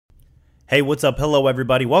Hey, what's up? Hello,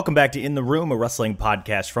 everybody. Welcome back to In the Room, a wrestling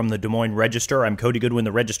podcast from the Des Moines Register. I'm Cody Goodwin,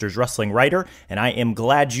 the Register's wrestling writer, and I am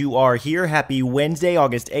glad you are here. Happy Wednesday,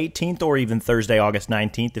 August 18th, or even Thursday, August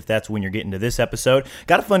 19th, if that's when you're getting to this episode.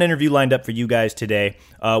 Got a fun interview lined up for you guys today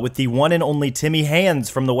with the one and only Timmy Hands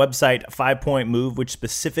from the website 5 Point Move, which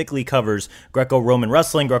specifically covers Greco-Roman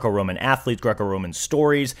wrestling, Greco-Roman athletes, Greco-Roman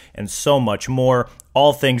stories, and so much more.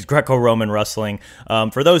 All things Greco-Roman wrestling.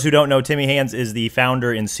 For those who don't know, Timmy Hands is the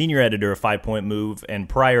founder and senior editor of 5 Point Move, and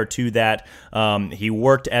prior to that, he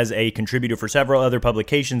worked as a contributor for several other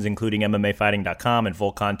publications, including MMAfighting.com and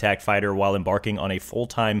Full Contact Fighter, while embarking on a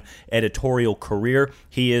full-time editorial career.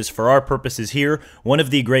 He is, for our purposes here, one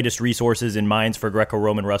of the greatest resources and minds for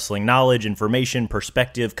Greco-Roman wrestling knowledge, information,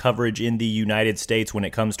 perspective, coverage in the United States when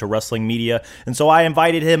it comes to wrestling media. And so I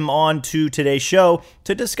invited him on to today's show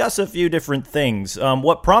to discuss a few different things.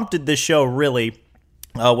 What prompted this show really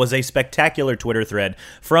was a spectacular Twitter thread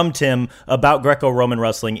from Tim about Greco-Roman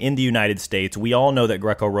wrestling in the United States. We all know that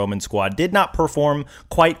Greco-Roman squad did not perform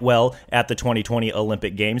quite well at the 2020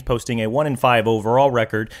 Olympic Games, posting a 1-5 overall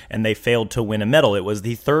record, and they failed to win a medal. It was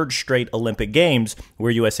the third straight Olympic Games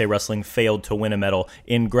where USA Wrestling failed to win a medal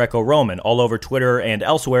in Greco-Roman. All over Twitter and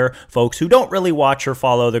elsewhere, folks who don't really watch or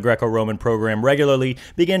follow the Greco-Roman program regularly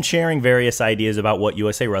began sharing various ideas about what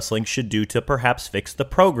USA Wrestling should do to perhaps fix the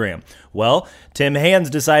program. Well, Tim Hands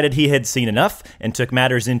decided he had seen enough and took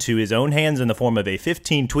matters into his own hands in the form of a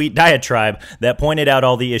 15-tweet diatribe that pointed out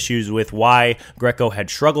all the issues with why Greco had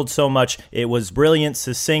struggled so much. It was brilliant,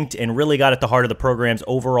 succinct, and really got at the heart of the program's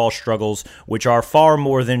overall struggles, which are far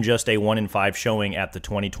more than just a 1-5 showing at the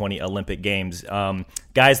 2020 Olympic Games.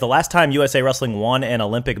 Guys, the last time USA Wrestling won an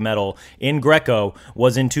Olympic medal in Greco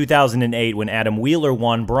was in 2008 when Adam Wheeler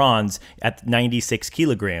won bronze at 96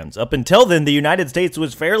 kilograms. Up until then, the United States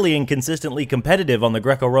was fairly inconsistently competitive on the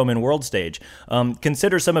Greco-Roman world stage.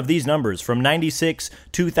 Consider some of these numbers. From 96,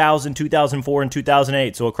 2000, 2004, and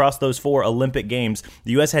 2008, so across those four Olympic Games,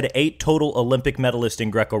 the U.S. had 8 total Olympic medalists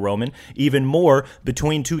in Greco-Roman. Even more,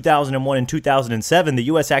 between 2001 and 2007, the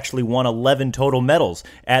U.S. actually won 11 total medals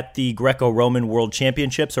at the Greco-Roman World Championships,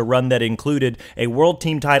 a run that included a world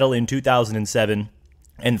team title in 2007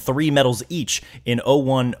 and 3 medals each in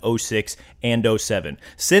 01, 06, and 07.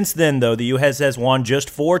 Since then, though, the U.S. has won just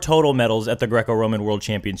 4 total medals at the Greco-Roman World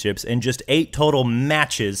Championships and just 8 total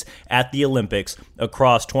matches at the Olympics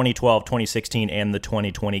across 2012, 2016, and the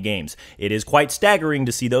 2020 Games. It is quite staggering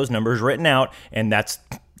to see those numbers written out, and that's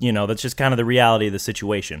just kind of the reality of the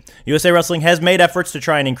situation. USA Wrestling has made efforts to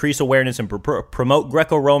try and increase awareness and promote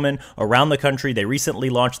Greco-Roman around the country. They recently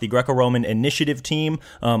launched the Greco-Roman Initiative Team,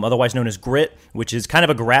 otherwise known as GRIT, which is kind of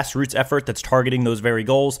a grassroots effort that's targeting those very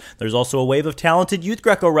goals. There's also a wave of talented youth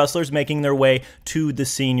Greco wrestlers making their way to the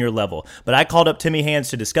senior level. But I called up Timmy Hands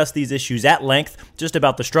to discuss these issues at length, just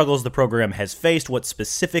about the struggles the program has faced, what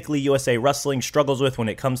specifically USA Wrestling struggles with when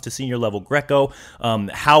it comes to senior level Greco,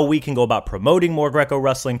 how we can go about promoting more Greco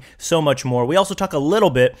wrestling, so much more. We also talk a little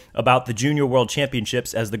bit about the Junior World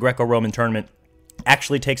Championships, as the Greco-Roman tournament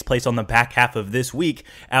actually takes place on the back half of this week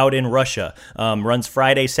out in Russia. Runs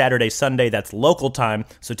Friday, Saturday, Sunday. That's local time.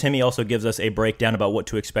 So Timmy also gives us a breakdown about what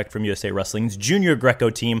to expect from USA Wrestling's junior Greco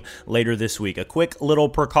team later this week. A quick little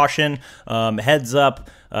precaution, heads up,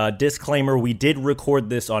 disclaimer, we did record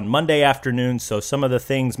this on Monday afternoon, so some of the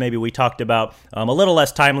things maybe we talked about a little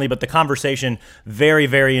less timely, but the conversation very,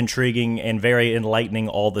 very intriguing and very enlightening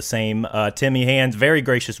all the same. Timmy Hands, very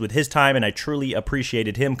gracious with his time, and I truly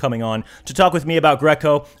appreciated him coming on to talk with me about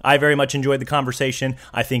Greco. I very much enjoyed the conversation.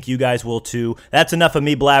 I think you guys will too. That's enough of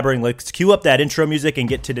me blabbering. Let's cue up that intro music and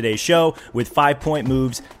get to today's show with 5 Point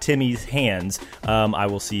Moves, Timmy Hands. I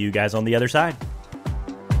will see you guys on the other side.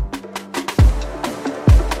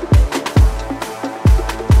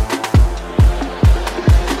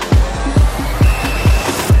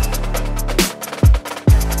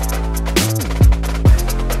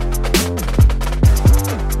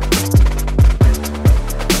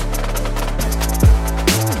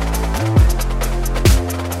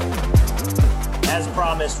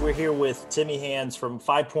 We're here with Timmy Hands from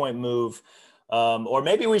 5 Point Move, or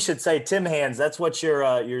maybe we should say Tim Hands. That's what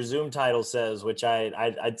your Zoom title says, which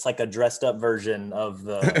it's like a dressed up version of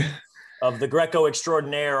the of the Greco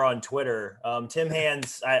extraordinaire on Twitter. Tim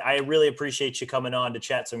Hands, I really appreciate you coming on to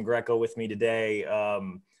chat some Greco with me today.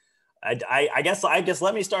 I guess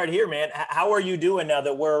let me start here, man. How are you doing now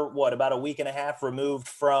that we're about a week and a half removed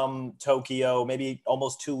from Tokyo, maybe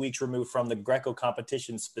almost 2 weeks removed from the Greco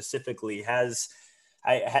competition specifically?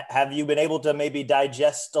 Have you been able to maybe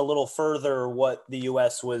digest a little further what the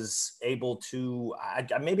U.S. was able to, I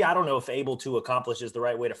don't know if able to accomplish is the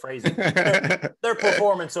right way to phrase it, their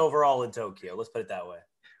performance overall in Tokyo? Let's put it that way.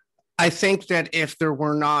 I think that if there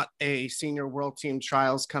were not a senior world team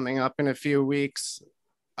trials coming up in a few weeks,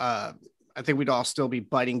 I think we'd all still be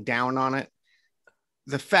biting down on it.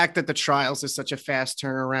 The fact that the trials is such a fast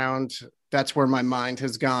turnaround, that's where my mind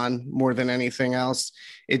has gone more than anything else.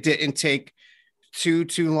 It didn't take too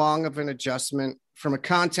long of an adjustment. From a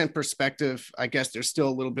content perspective, I guess there's still a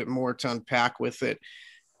little bit more to unpack with it.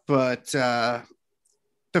 But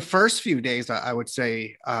the first few days, I would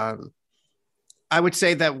say that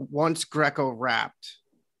once Greco wrapped,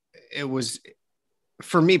 it was,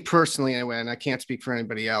 for me personally anyway, and I can't speak for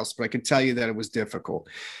anybody else, but I can tell you that it was difficult.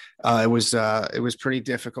 It was pretty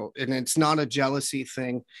difficult, and it's not a jealousy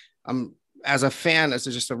thing. As a fan, as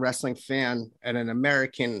just a wrestling fan and an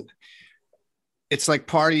American, it's like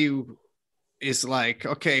part of you is like,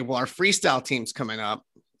 okay, well, our freestyle team's coming up,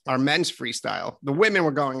 our men's freestyle. The women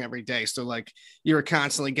were going every day, so like you were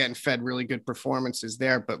constantly getting fed really good performances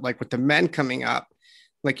there. But like with the men coming up,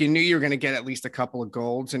 like you knew you were going to get at least a couple of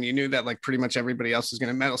golds, and you knew that like pretty much everybody else was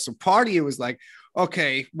going to medal. So part of you was like,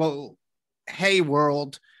 okay, well, hey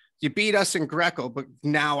world, you beat us in Greco, but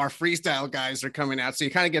now our freestyle guys are coming out. So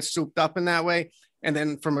you kind of get souped up in that way. And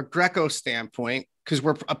then from a Greco standpoint, because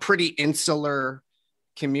we're a pretty insular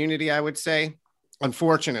community, I would say,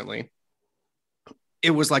 unfortunately,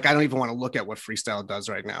 it was like, I don't even want to look at what freestyle does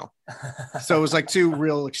right now. So it was like two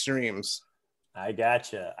real extremes. I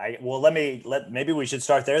gotcha. Maybe we should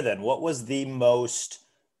start there then. What was the most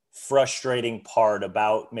frustrating part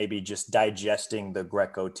about maybe just digesting the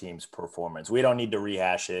Greco team's performance? We don't need to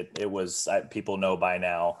rehash it. It was, people know by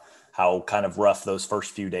now how kind of rough those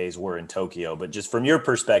first few days were in Tokyo, but just from your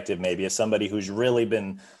perspective, maybe as somebody who's really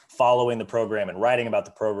been following the program and writing about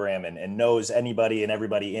the program and knows anybody and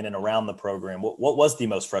everybody in and around the program, what was the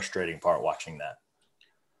most frustrating part watching that?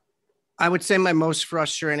 I would say my most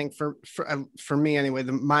frustrating for me anyway,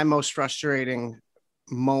 my most frustrating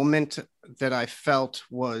moment that I felt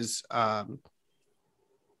was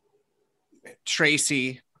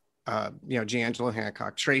Tracy, Giangelo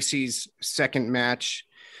Hancock, Tracy's second match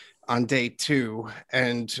on day 2.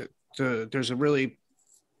 And there's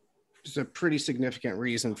a pretty significant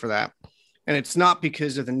reason for that. And it's not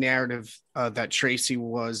because of the narrative that Tracy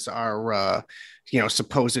was our,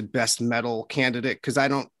 supposed best medal candidate. Cause I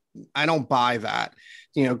don't buy that.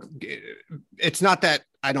 It's not that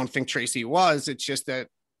I don't think Tracy was, it's just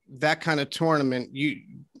that kind of tournament, you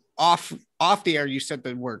off the air, you said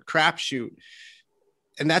the word crapshoot.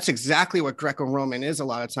 And that's exactly what Greco-Roman is a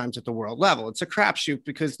lot of times at the world level. It's a crapshoot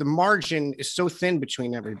because the margin is so thin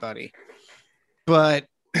between everybody. But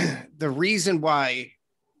the reason why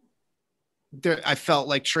I felt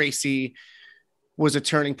like Tracy was a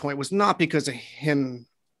turning point was not because of him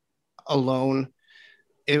alone.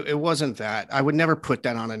 It wasn't that. I would never put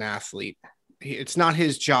that on an athlete. It's not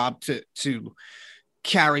his job to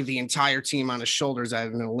carry the entire team on his shoulders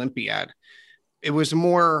at an Olympiad. It was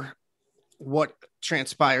more what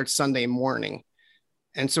transpired Sunday morning.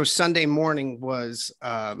 And so Sunday morning was,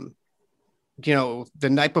 the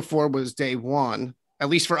night before was day 1, at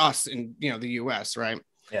least for us in, the US, right?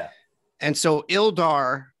 Yeah. And so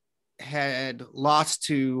Ildar had lost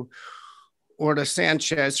to Orta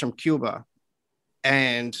Sanchez from Cuba.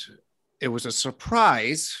 And it was a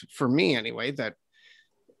surprise for me anyway, that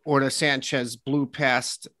Orta Sanchez blew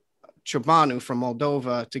past Chobanu from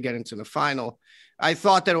Moldova to get into the final. I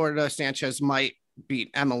thought that Orta Sanchez might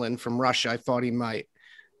beat Emelian from Russia. I thought he might,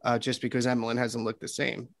 just because Emelian hasn't looked the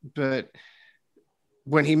same. But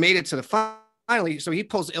when he made it to the final, so he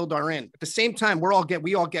pulls Ildar in. At the same time,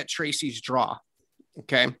 we all get Tracy's draw.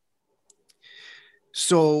 Okay.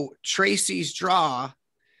 So Tracy's draw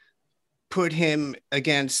put him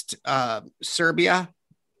against Serbia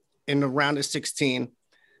in the round of 16.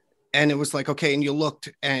 And it was like, okay, and you looked,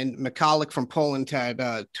 and Mikalik from Poland had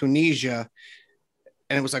Tunisia.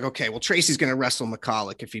 And it was like, okay, well, Tracy's going to wrestle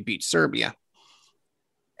Mikalik if he beats Serbia.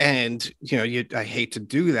 And, I hate to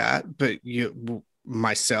do that, but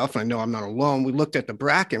myself, and I know I'm not alone, we looked at the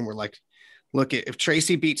bracket and we're like, look, if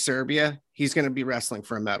Tracy beats Serbia, he's going to be wrestling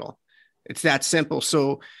for a medal. It's that simple.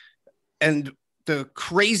 So, and the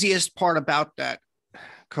craziest part about that,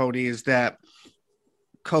 Cody, is that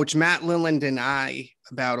Coach Matt Lilland and I,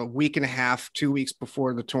 about a week and a half, 2 weeks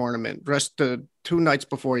before the tournament, just the 2 nights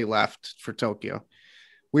before he left for Tokyo,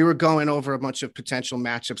 we were going over a bunch of potential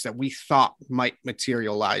matchups that we thought might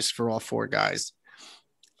materialize for all 4 guys.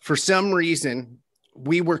 For some reason,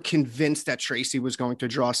 we were convinced that Tracy was going to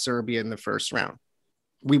draw Serbia in the first round.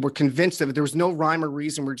 We were convinced of it. There was no rhyme or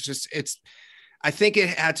reason. I think it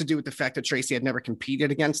had to do with the fact that Tracy had never competed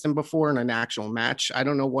against him before in an actual match. I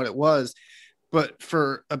don't know what it was, but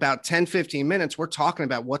for about 10, 15 minutes, we're talking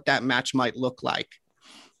about what that match might look like.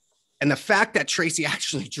 And the fact that Tracy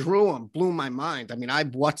actually drew him blew my mind. I mean, I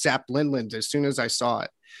WhatsApped Lindland as soon as I saw it.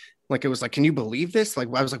 Like, it was like, can you believe this? Like,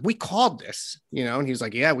 I was like, we called this, and he was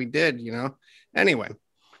like, yeah, we did, Anyway,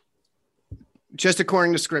 just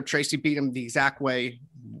according to script, Tracy beat him the exact way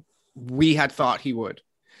we had thought he would.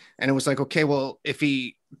 And it was like, okay, well, if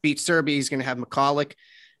he beats Serby, he's going to have Michalek.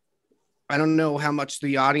 I don't know how much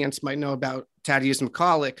the audience might know about Tadeusz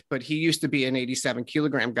Michalek, but he used to be an 87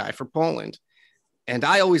 kilogram guy for Poland. And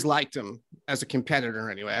I always liked him as a competitor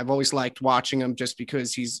anyway. I've always liked watching him just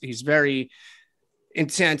because he's very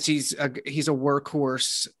intense. He's a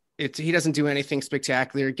workhorse. He doesn't do anything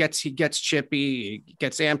spectacular. He gets chippy, he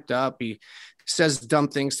gets amped up. He says dumb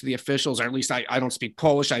things to the officials, or at least I don't speak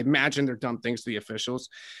Polish. I imagine they're dumb things to the officials.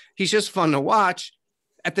 He's just fun to watch.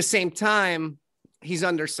 At the same time, he's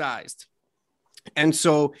undersized. And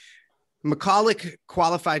so Michalek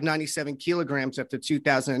qualified 97 kilograms at the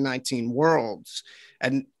 2019 Worlds.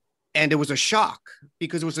 And it was a shock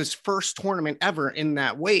because it was his first tournament ever in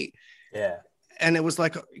that weight. Yeah. And it was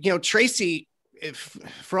like, Tracy, if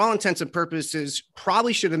for all intents and purposes,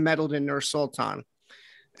 probably should have medaled in Nur Sultan.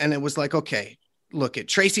 And it was like, okay, look,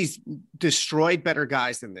 Tracy's destroyed better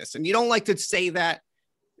guys than this. And you don't like to say that.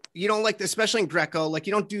 You don't like to, especially in Greco, like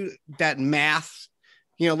you don't do that math,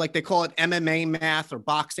 like they call it MMA math or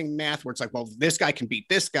boxing math, where it's like, well, this guy can beat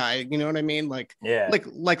this guy. You know what I mean? Like, yeah,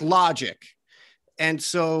 like logic. And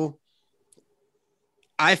so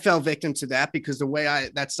I fell victim to that because the way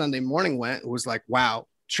that Sunday morning went, it was like, wow,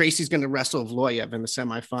 Tracy's going to wrestle Evloev in the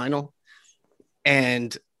semifinal.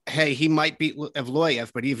 And hey, he might beat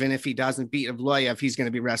Evloev, but even if he doesn't beat Evloev, he's going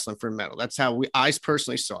to be wrestling for a medal. That's how I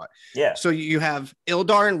personally saw it. Yeah. So you have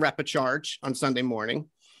Ildar and Repacharge on Sunday morning,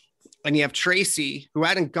 and you have Tracy, who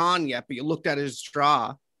hadn't gone yet, but you looked at his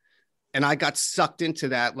draw, and I got sucked into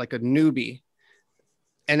that like a newbie.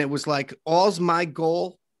 And it was like, all's my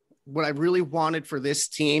goal, what I really wanted for this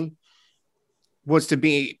team was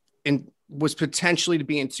potentially to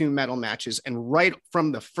be in 2 medal matches. And right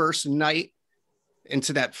from the first night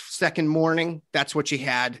into that second morning, that's what you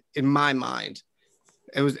had in my mind.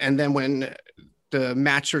 And then when the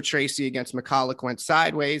match for Tracy against Michalek went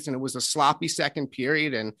sideways, and it was a sloppy second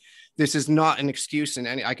period, and this is not an excuse, and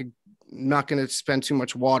not going to spend too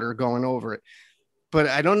much water going over it. But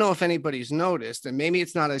I don't know if anybody's noticed, and maybe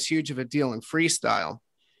it's not as huge of a deal in freestyle,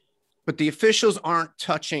 but the officials aren't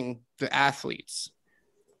touching the athletes.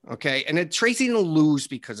 Okay. And Tracy didn't lose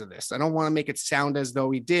because of this. I don't want to make it sound as though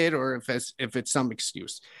he did, or if it's some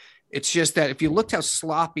excuse. It's just that if you looked how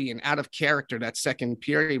sloppy and out of character that second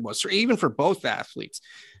period was, even for both athletes,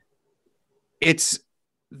 it's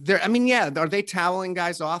there. I mean, yeah, are they toweling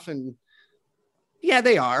guys off? And yeah,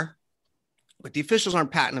 they are. But the officials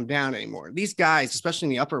aren't patting them down anymore. These guys, especially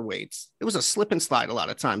in the upper weights, it was a slip and slide a lot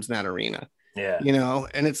of times in that arena. Yeah.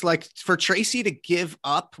 And it's like for Tracy to give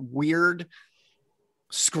up weird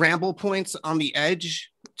scramble points on the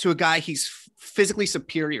edge to a guy he's physically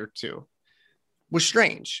superior to was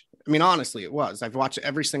strange. I mean, honestly, it was. I've watched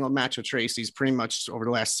every single match of Tracy's pretty much over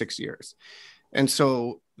the last 6 years. And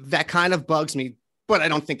so that kind of bugs me, but I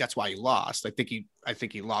don't think that's why he lost. I think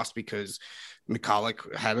he lost because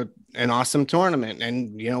Michalek had an awesome tournament.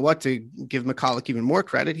 And you know what, to give Michalek even more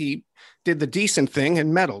credit, he did the decent thing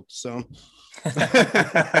and medaled. So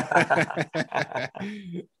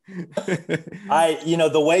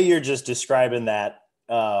the way you're just describing that,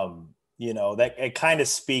 that it kind of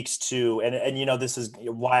speaks to, and this is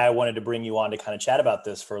why I wanted to bring you on to kind of chat about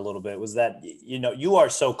this for a little bit, was that, you are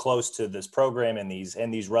so close to this program and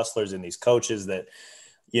these wrestlers and these coaches that,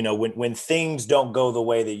 when things don't go the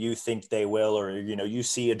way that you think they will, or, you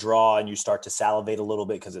see a draw and you start to salivate a little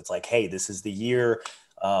bit because it's like, hey, this is the year,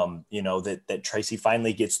 that Tracy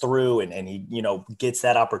finally gets through and he, gets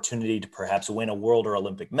that opportunity to perhaps win a world or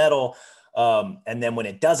Olympic medal. And then when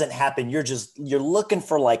it doesn't happen, you're looking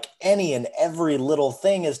for like any and every little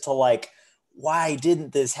thing as to like, why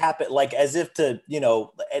didn't this happen? Like as if to,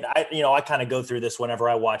 and I kind of go through this whenever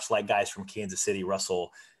I watch like guys from Kansas City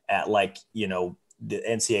wrestle at like, the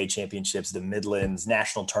NCAA championships, the Midlands,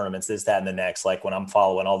 national tournaments, this, that, and the next, like when I'm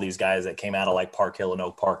following all these guys that came out of like Park Hill and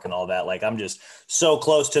Oak Park and all that, like I'm just so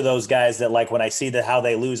close to those guys that like, when I see how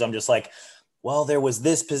they lose, I'm just like, well, there was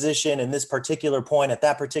this position and this particular point at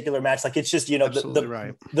that particular match. Like, it's just,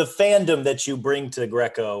 right. The fandom that you bring to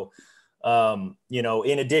Greco,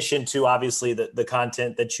 in addition to obviously the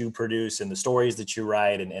content that you produce and the stories that you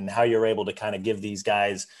write and how you're able to kind of give these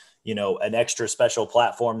guys, an extra special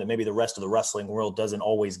platform that maybe the rest of the wrestling world doesn't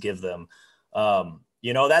always give them.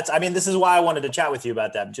 This is why I wanted to chat with you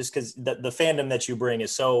about that, just because the fandom that you bring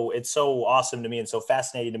it's so awesome to me and so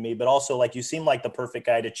fascinating to me, but also like you seem like the perfect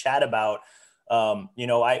guy to chat about,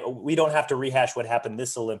 We don't have to rehash what happened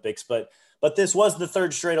this Olympics, but this was the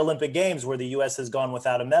third straight Olympic Games where the U.S. has gone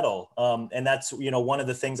without a medal. And that's, one of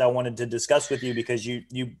the things I wanted to discuss with you, because you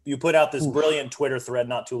put out this brilliant Twitter thread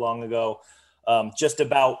not too long ago, just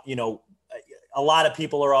about, a lot of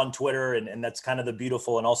people are on Twitter, and that's kind of the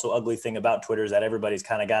beautiful and also ugly thing about Twitter, is that everybody's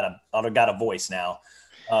kind of got a voice now.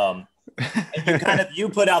 And you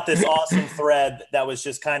put out this awesome thread that was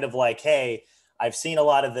just kind of like, hey, I've seen a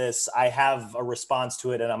lot of this. I have a response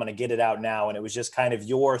to it, and I'm going to get it out now. And it was just kind of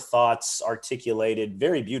your thoughts articulated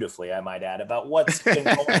very beautifully, I might add, about what's been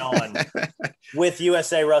going on with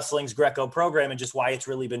USA Wrestling's Greco program, and just why it's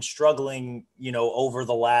really been struggling, over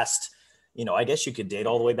the last, I guess you could date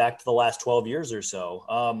all the way back to the last 12 years or so.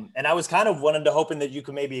 And I was kind of hoping that you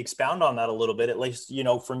could maybe expound on that a little bit, at least,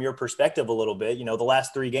 from your perspective a little bit. The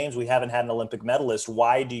last 3 games, we haven't had an Olympic medalist.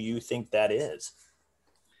 Why do you think that is?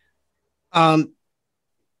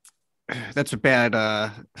 That's bad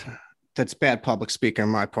public speaking on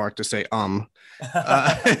my part to say,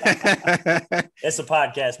 It's a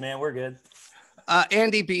podcast, man. We're good.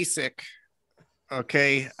 Andy Besick.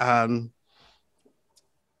 Okay.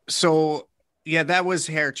 So yeah, that was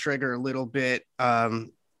hair trigger a little bit.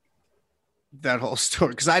 That whole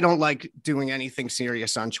story, because I don't like doing anything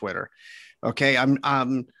serious on Twitter. Okay.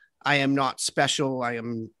 I am not special. I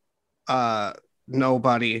am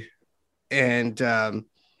nobody. And the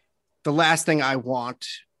last thing I want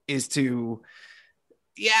is to,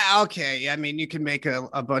 I mean, you can make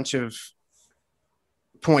a bunch of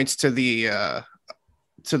points to the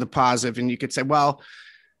positive, and you could say, well,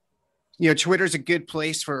 Twitter's a good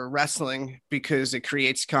place for wrestling because it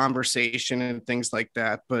creates conversation and things like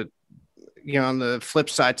that. But, on the flip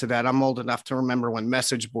side to that, I'm old enough to remember when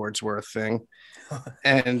message boards were a thing.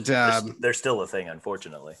 And they're still a thing,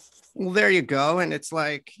 unfortunately. Well, there you go. And it's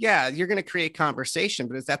like, yeah, you're going to create conversation,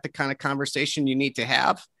 but is that the kind of conversation you need to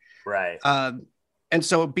have? Right. And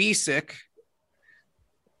so Besick,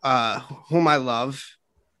 whom I love,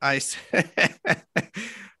 I said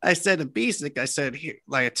to Besick, I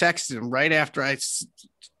texted him right after I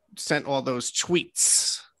sent all those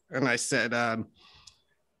tweets. And I said,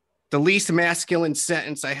 the least masculine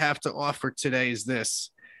sentence I have to offer today is this: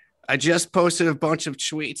 I just posted a bunch of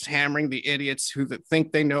tweets hammering the idiots who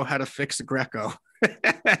think they know how to fix a Greco.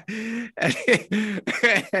 and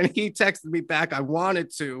he texted me back, I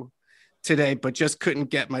wanted to today, but just couldn't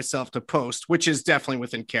get myself to post, which is definitely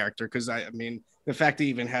within character. Because I mean, the fact that he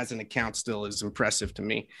even has an account still is impressive to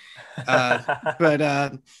me.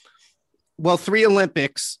 But 3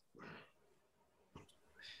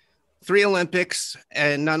 Olympics,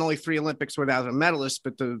 and not only 3 Olympics without a medalist,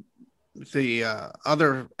 but the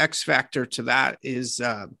other X factor to that is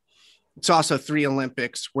it's also 3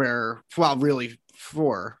 Olympics where, well, really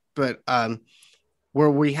 4, but where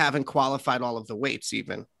we haven't qualified all of the weights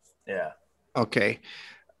even. Yeah. Okay.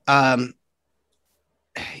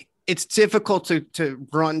 It's difficult to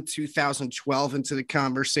run 2012 into the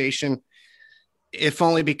conversation, if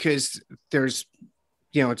only because there's,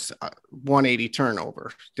 it's 180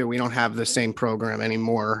 turnover. That we don't have the same program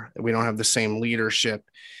anymore. We don't have the same leadership.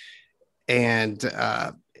 And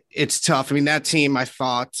it's tough. I mean, that team, I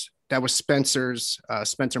thought that was Spencer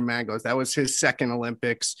Magos. That was his second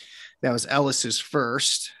Olympics. That was Ellis's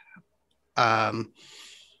first.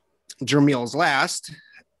 Jermil's last.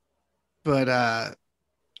 But I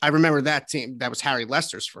remember that team. That was Harry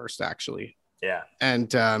Lester's first, actually. Yeah.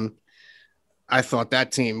 And I thought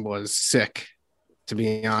that team was sick. To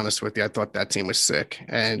be honest with you, I thought that team was sick,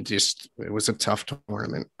 and it was a tough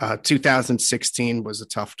tournament. 2016 was a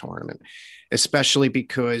tough tournament, especially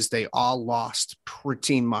because they all lost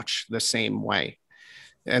pretty much the same way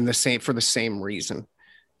and for the same reason.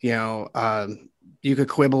 You could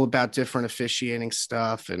quibble about different officiating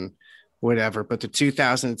stuff and whatever, but the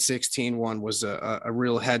 2016 one was a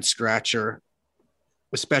real head scratcher,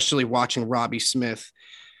 especially watching Robbie Smith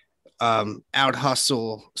out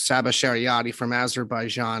hustle Sabah Shariati from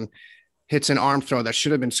Azerbaijan, hits an arm throw that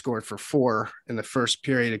should have been scored for 4 in the first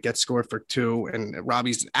period. It gets scored for 2, and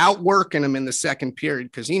Robbie's outworking him in the second period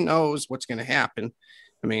because he knows what's going to happen.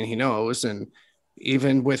 I mean, he knows, and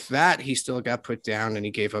even with that, he still got put down, and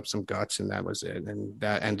he gave up some guts, and that was it. And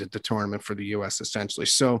that ended the tournament for the U.S. essentially.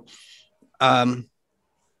 So, Cody,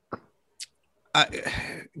 I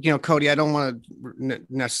don't want to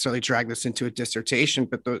necessarily drag this into a dissertation,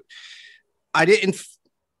 but I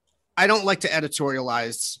don't like to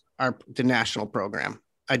editorialize the national program.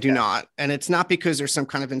 I do not. And it's not because there's some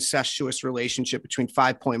kind of incestuous relationship between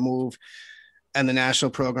 5-Point Move and the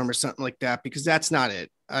national program or something like that, because that's not it.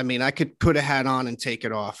 I mean, I could put a hat on and take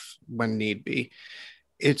it off when need be.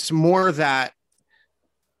 It's more that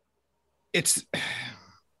it's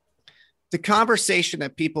the conversation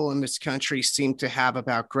that people in this country seem to have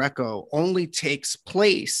about Greco only takes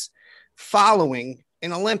place following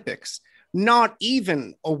an Olympics, not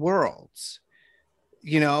even a Worlds.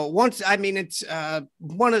 Once, I mean, it's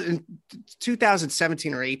one of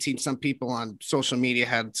 2017 or 18, some people on social media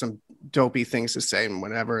had some dopey things to say and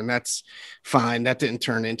whatever, and that's fine. That didn't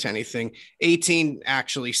turn into anything. 18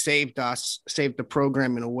 actually saved the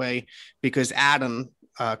program in a way, because Adam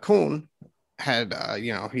Kuhn had,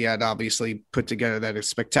 he had obviously put together that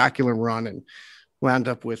spectacular run and wound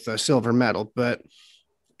up with a silver medal. But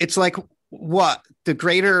it's like, what, the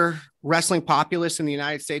greater wrestling populace in the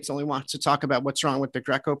United States only wants to talk about what's wrong with the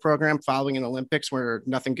Greco program following an Olympics where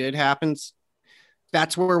nothing good happens.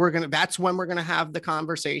 That's when we're going to have the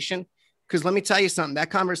conversation. Because let me tell you something, that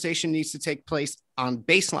conversation needs to take place on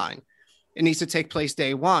baseline. It needs to take place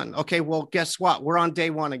day one. Okay, well, guess what? We're on day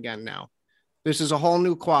one again now. This is a whole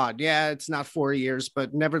new quad. Yeah, it's not 4 years,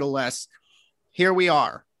 but nevertheless, here we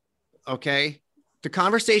are. Okay. The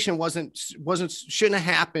conversation shouldn't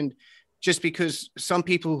have happened just because some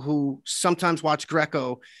people who sometimes watch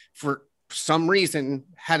Greco for some reason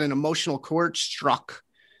had an emotional chord struck.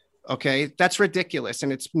 Okay. That's ridiculous.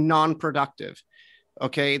 And it's non-productive.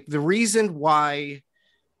 Okay. The reason why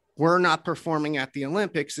we're not performing at the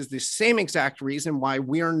Olympics is the same exact reason why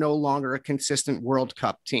we are no longer a consistent World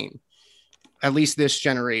Cup team, at least this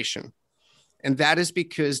generation. And that is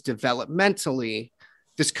because developmentally,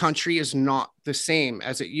 this country is not the same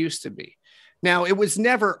as it used to be. Now, it was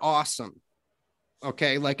never awesome,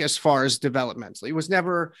 okay? Like, as far as developmentally,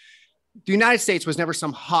 the United States was never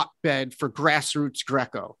some hotbed for grassroots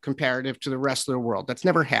Greco comparative to the rest of the world. That's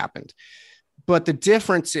never happened. But the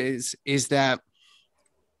difference is that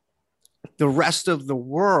the rest of the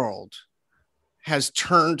world has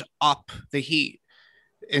turned up the heat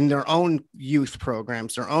in their own youth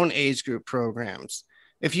programs, their own age group programs.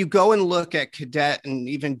 If you go and look at cadet and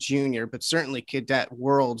even junior, but certainly cadet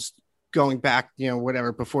worlds going back,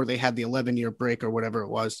 whatever, before they had the 11-year break or whatever it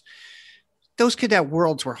was, those cadet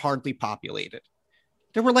worlds were hardly populated.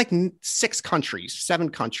 There were like 7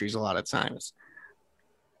 countries a lot of times.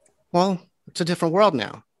 Well, it's a different world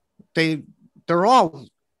now. They're all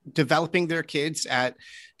developing their kids at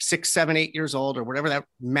 6, 7, 8 years old, or whatever that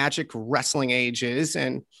magic wrestling age is.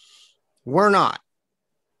 And we're not.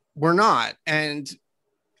 And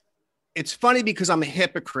it's funny because I'm a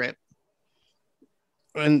hypocrite,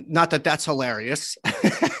 and not that that's hilarious,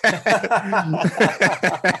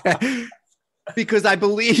 because I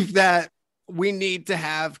believe that we need to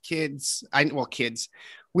have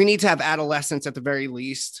we need to have adolescents at the very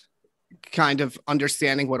least kind of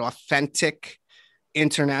understanding what authentic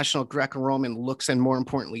international Greco-Roman looks and, more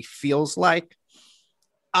importantly, feels like.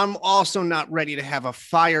 I'm also not ready to have a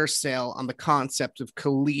fire sale on the concept of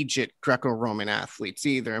collegiate Greco-Roman athletes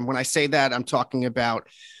either. And when I say that, I'm talking about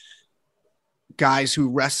guys who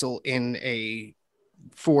wrestle in a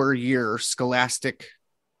 4-year scholastic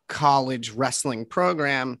college wrestling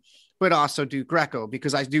program, but also do Greco,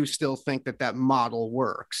 because I do still think that model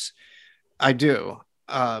works. I do.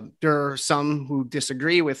 There are some who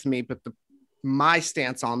disagree with me, but my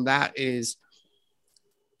stance on that is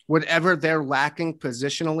whatever they're lacking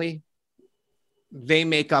positionally, they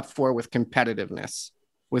make up for with competitiveness,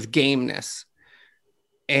 with gameness.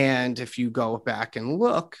 And if you go back and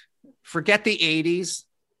look, forget the 80s,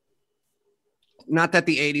 not that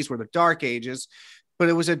the 80s were the dark ages, but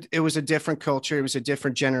it was a different culture. It was a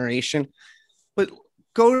different generation. But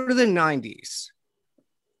go to the 90s.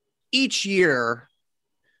 Each year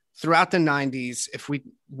throughout the 90s, if we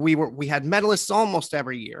had medalists almost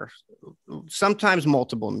every year, sometimes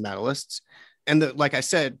multiple medalists. And like I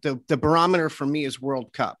said, the barometer for me is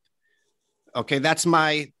World Cup. Okay. That's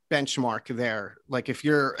my benchmark there. Like, if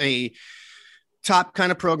you're a top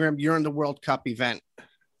kind of program, you're in the World Cup event,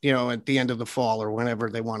 at the end of the fall or whenever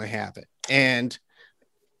they want to have it. And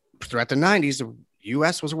throughout the 90s, the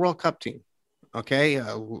U.S. was a World Cup team. Okay.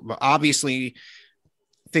 Obviously,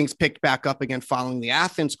 things picked back up again following the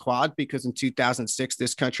Athens quad, because in 2006,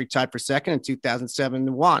 this country tied for second. In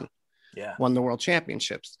 2007, won the world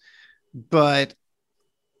championships. But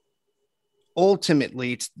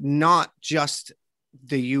ultimately, it's not just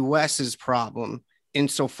the U.S.'s problem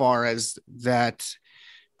insofar as that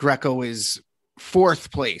Greco is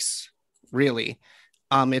 4th place, really.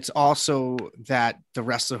 It's also that the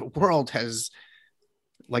rest of the world has,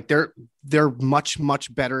 like, they're much,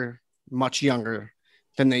 much better, much younger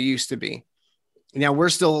than they used to be. Now, we're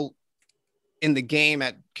still in the game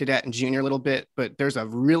at cadet and junior a little bit, but there's a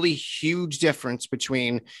really huge difference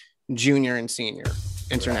between junior and senior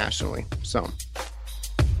internationally. So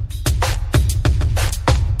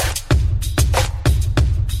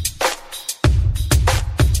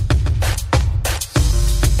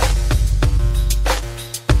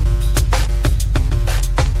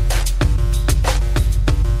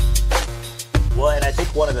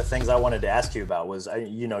I wanted to ask you about was,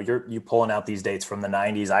 you pulling out these dates from the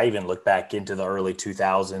 90s. I even look back into the early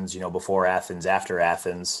 2000s, before Athens, after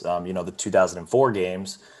Athens, the 2004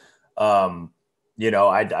 games. I'm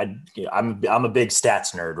a big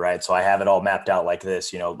stats nerd, right? So I have it all mapped out like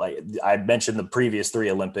this, like I mentioned the previous three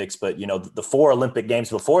Olympics, but the four Olympic games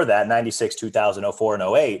before that, 96, 2000, 04, and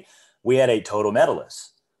 08, we had 8 total medalists.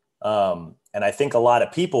 And I think a lot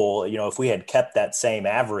of people, if we had kept that same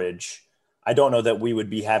average, I don't know that we would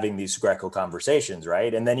be having these Greco conversations,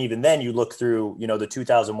 right? And then even then you look through, the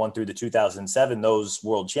 2001 through the 2007, those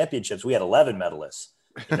world championships, we had 11 medalists.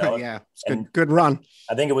 Yeah, it's good run.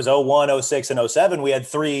 I think it was 01, 06, and 07. We had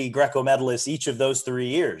 3 Greco medalists each of those 3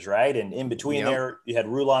 years, right? And in between there, you had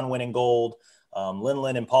Rulon winning gold.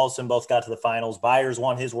 Lindland and Paulson both got to the finals. Byers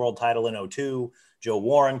won his world title in 02. Joe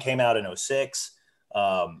Warren came out in 06.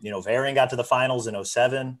 Varian got to the finals in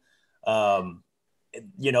 07.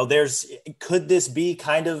 Could this be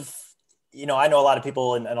kind of, I know a lot of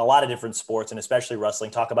people in a lot of different sports and especially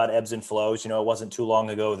wrestling talk about ebbs and flows. It wasn't too long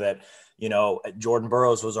ago that, Jordan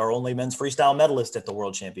Burroughs was our only men's freestyle medalist at the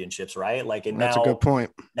world championships, right? That's a good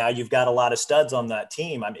point. Now you've got a lot of studs on that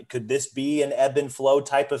team. I mean, could this be an ebb and flow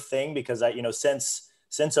type of thing? Because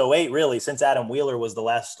since 08, really, since Adam Wheeler was the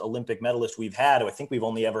last Olympic medalist we've had, I think we've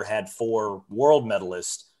only ever had 4 world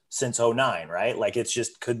medalists since 09, right? It's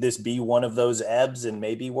just, could this be one of those ebbs and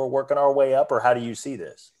maybe we're working our way up, or how do you see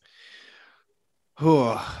this?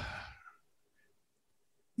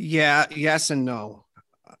 Yeah, yes and no.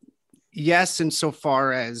 Yes,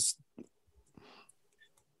 insofar as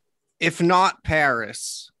if not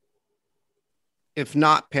Paris,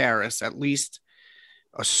 at least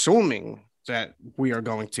assuming that we are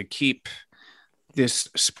going to keep this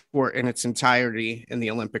sport in its entirety in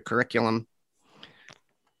the Olympic curriculum,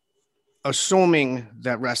 assuming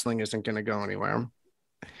that wrestling isn't going to go anywhere,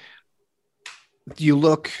 you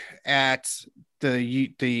look at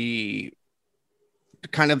the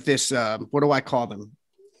kind of this, what do I call them?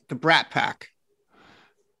 The Brat Pack.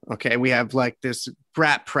 Okay, we have this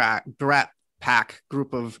Brat Pack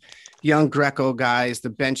group of young Greco guys, the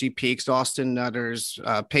Benji Peaks, Austin Nutters,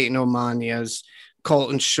 Peyton Omanias,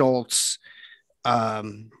 Colton Schultz.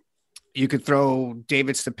 You could throw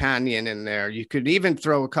David Stepanian in there. You could even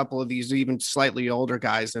throw a couple of these even slightly older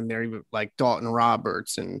guys in there, like Dalton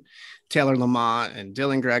Roberts and Taylor Lamont and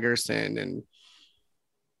Dylan Gregerson and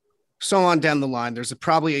so on down the line.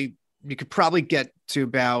 You could probably get to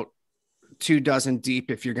about 24 deep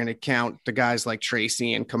if you're going to count the guys like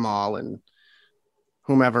Tracy and Kamal and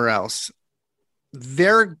whomever else.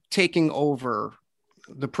 They're taking over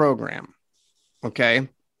the program. Okay.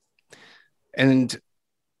 And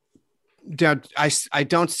I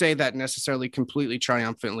don't say that necessarily completely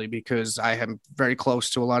triumphantly, because I am very close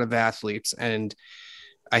to a lot of athletes and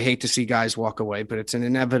I hate to see guys walk away, but it's an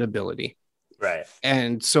inevitability. Right.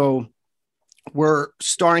 And so we're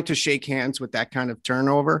starting to shake hands with that kind of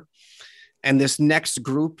turnover. And this next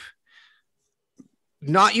group,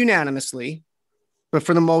 not unanimously, but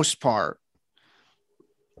for the most part,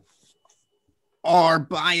 are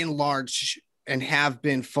by and large and have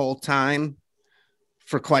been full-time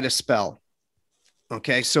for quite a spell.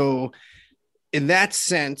 Okay. So in that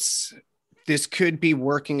sense, this could be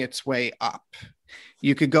working its way up.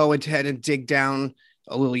 You could go ahead and dig down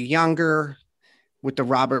a little younger with the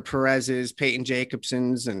Robert Perez's, Peyton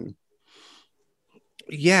Jacobsons. And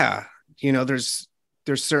yeah, there's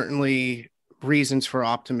certainly reasons for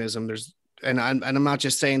optimism. And I'm not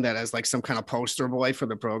just saying that as some kind of poster boy for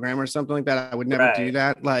the program or something like that. I would never do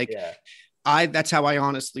that. That's how I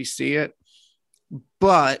honestly see it.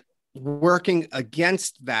 But working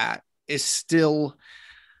against that is still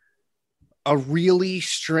a really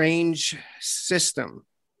strange system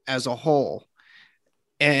as a whole.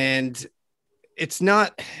 And it's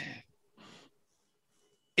not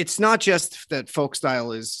just that folk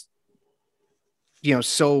style is,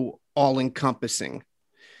 so all encompassing,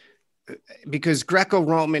 because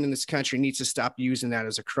Greco-Roman in this country needs to stop using that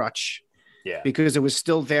as a crutch. Yeah. Because it was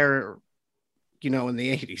still there, in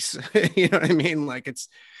the 80s, you know what I mean?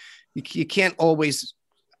 You can't always,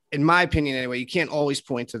 in my opinion anyway, you can't always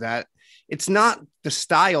point to that. It's not the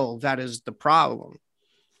style that is the problem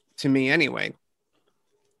to me anyway.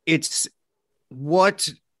 It's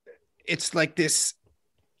like this.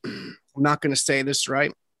 I'm not going to say this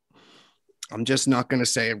right. I'm just not going to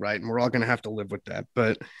say it right. And we're all going to have to live with that.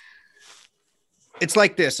 But it's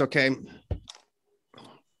like this, okay?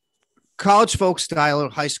 College folk style,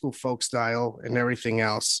 high school folk style, and everything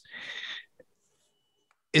else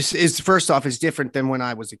is first off, is different than when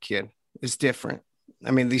I was a kid. It's different.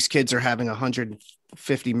 I mean, these kids are having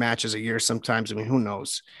 150 matches a year sometimes. I mean, who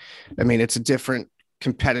knows? I mean, it's a different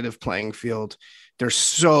competitive playing field. They're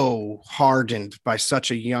so hardened by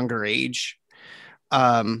such a younger age.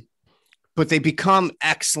 But they become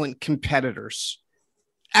excellent competitors,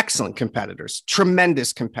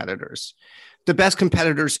 tremendous competitors, the best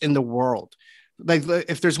competitors in the world. Like,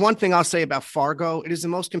 if there's one thing I'll say about Fargo, it is the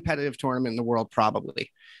most competitive tournament in the world, probably.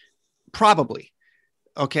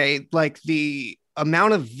 Okay. Like, the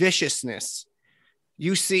amount of viciousness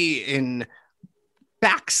you see in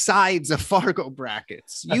backsides of Fargo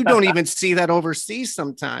brackets, you don't even see that overseas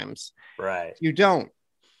sometimes. Right. You don't.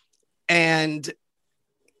 And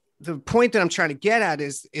the point that I'm trying to get at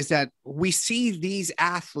is that we see these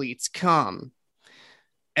athletes come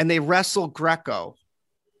and they wrestle Greco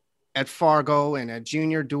at Fargo and at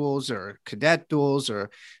junior duels or cadet duels or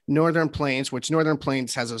Northern Plains, which Northern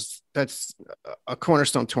Plains that's a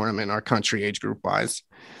cornerstone tournament in our country, age group wise.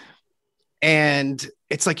 And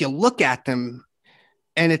it's like, you look at them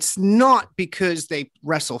and it's not because they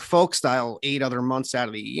wrestle folk style 8 other months out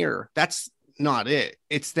of the year. That's not it.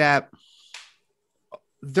 It's that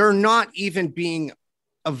they're not even being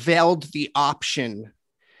availed the option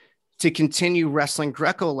to continue wrestling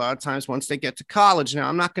Greco a lot of times once they get to college. Now,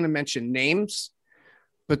 I'm not going to mention names,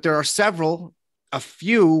 but there are a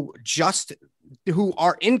few just who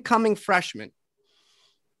are incoming freshmen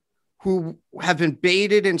who have been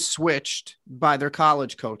baited and switched by their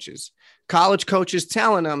college coaches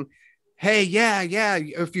telling them, hey, yeah,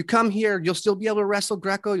 if you come here, you'll still be able to wrestle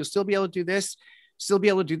Greco. You'll still be able to do this, still be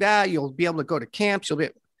able to do that. You'll be able to go to camps.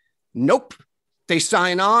 Nope. They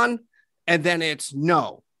sign on and then it's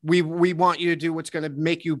no. We want you to do what's going to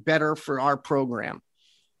make you better for our program.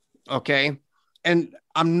 Okay. And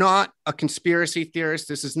I'm not a conspiracy theorist.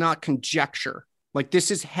 This is not conjecture. Like, this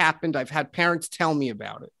has happened. I've had parents tell me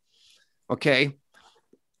about it. Okay.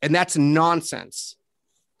 And that's nonsense.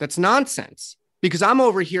 That's nonsense, because I'm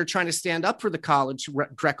over here trying to stand up for the college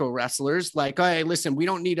Greco wrestlers. Like, hey, listen, we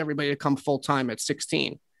don't need everybody to come full time at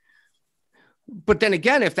 16. But then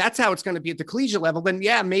again, if that's how it's going to be at the collegiate level, then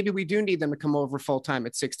yeah, maybe we do need them to come over full time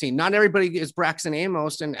at 16. Not everybody is Braxton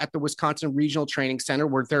Amos and at the Wisconsin Regional Training Center,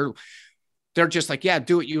 where they're just like, yeah,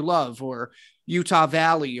 do what you love, or Utah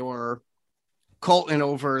Valley, or Colton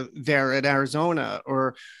over there at Arizona,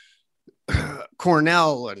 or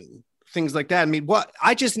Cornell and things like that. I mean,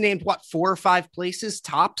 I just named 4 or 5 places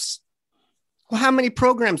tops. Well, how many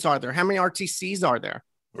programs are there? How many RTCs are there?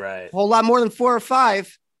 Right. A whole lot more than 4 or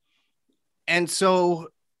 5. And so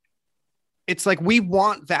it's like, we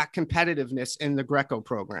want that competitiveness in the Greco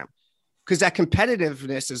program, because that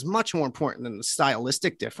competitiveness is much more important than the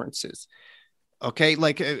stylistic differences. Okay.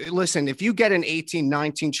 Like, listen, if you get an 18,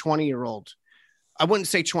 19, 20-year-old, I wouldn't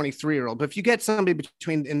say 23-year-old, but if you get somebody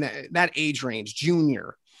between in that age range,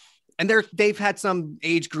 junior, and they've had some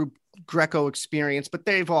age group Greco experience, but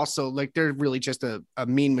they've also, like, they're really just a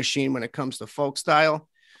mean machine when it comes to folk style.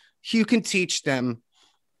 You can teach them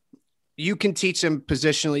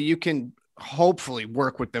positionally. You can hopefully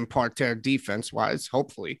work with them parterre defense wise,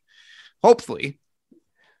 hopefully. But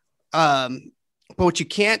what you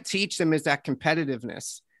can't teach them is that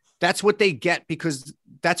competitiveness. That's what they get, because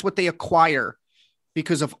that's what they acquire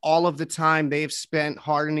because of all of the time they've spent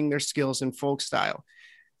hardening their skills in folk style.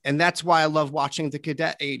 And that's why I love watching the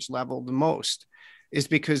cadet age level the most, is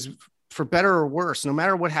because, for better or worse, no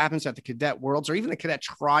matter what happens at the cadet worlds or even the cadet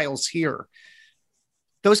trials here,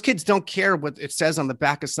 those kids don't care what it says on the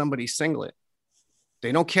back of somebody's singlet.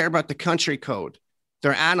 They don't care about the country code.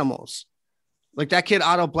 They're animals. Like, that kid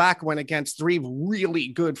Otto Black went against 3 really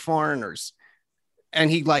good foreigners, and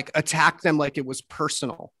he attacked them like it was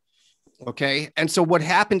personal. Okay. And so what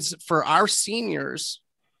happens for our seniors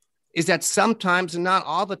is that sometimes, and not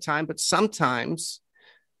all the time, but sometimes,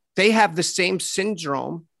 they have the same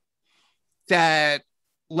syndrome that,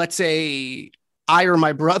 let's say, I or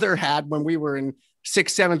my brother had when we were in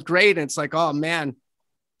 6th, 7th grade. And it's like, oh man,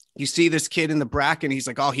 you see this kid in the bracket and he's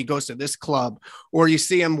like, oh, he goes to this club. Or you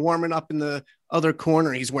see him warming up in the other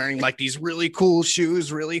corner. He's wearing like these really cool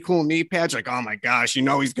shoes, really cool knee pads. Like, oh my gosh,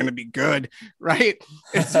 he's going to be good. Right.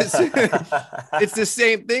 It's it's the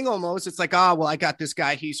same thing almost. It's like, oh, well, I got this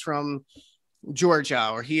guy. He's from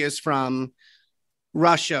Georgia, or he is from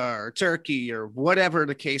Russia or Turkey, or whatever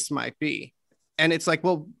the case might be. And it's like,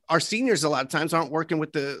 well, our seniors a lot of times aren't working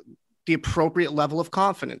with the appropriate level of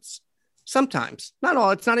confidence. Sometimes, not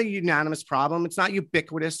all. It's not a unanimous problem. It's not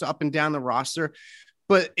ubiquitous up and down the roster,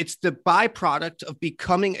 but it's the byproduct of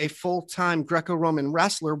becoming a full-time Greco-Roman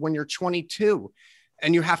wrestler when you're 22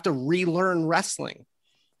 and you have to relearn wrestling.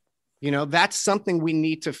 That's something we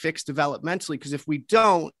need to fix developmentally, because if we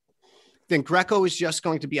don't, then Greco is just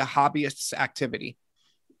going to be a hobbyist's activity.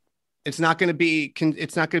 It's not going to be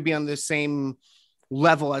on the same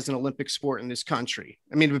level as an Olympic sport in this country.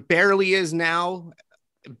 I mean, it barely is now,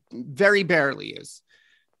 very barely is.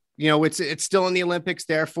 You know, it's still in the Olympics.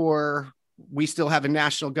 Therefore, we still have a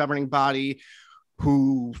national governing body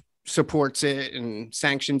who supports it and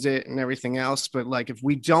sanctions it and everything else. But like, if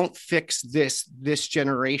we don't fix this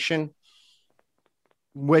generation,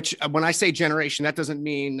 which when I say generation, that doesn't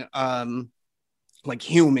mean like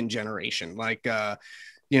human generation, like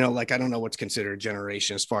like I don't know what's considered a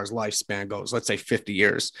generation as far as lifespan goes. Let's say 50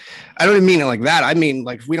 years. I don't even mean it like that. I mean,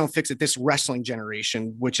 like, if we don't fix it, this wrestling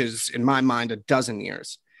generation, which is in my mind a dozen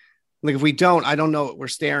years. Like, if we don't, I don't know what we're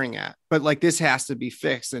staring at. But like, this has to be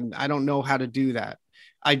fixed, and I don't know how to do that.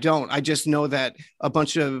 I don't. I just know that a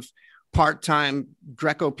bunch of part-time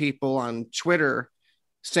Greco people on Twitter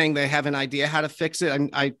saying they have an idea how to fix it. And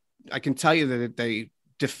I can tell you that they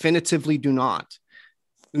definitively do not.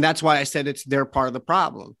 And that's why I said they're part of the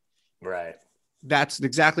problem. Right. That's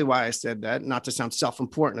exactly why I said that, not to sound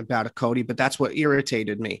self-important about it, Cody, but that's what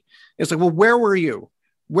irritated me. It's like, well, where were you?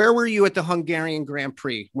 Where were you at the Hungarian Grand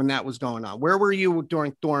Prix when that was going on? Where were you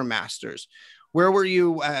during Thor Masters? Where were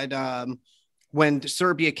you at when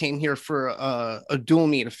Serbia came here for a dual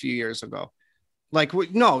meet a few years ago? Like,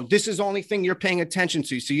 no, this is the only thing you're paying attention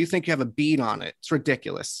to. So you think you have a beat on it. It's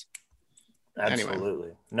ridiculous. Absolutely.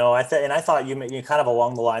 Anyway. No, I thought you kind of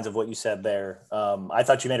along the lines of what you said there. I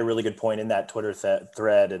thought you made a really good point in that Twitter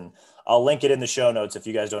thread, and I'll link it in the show notes if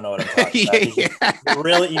you guys don't know what I'm talking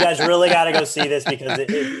about. You guys really got to go see this because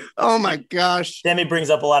oh my gosh. Demi brings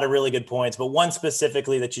up a lot of really good points, but one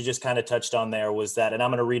specifically that you just kind of touched on there was that, and I'm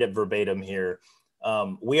going to read it verbatim here.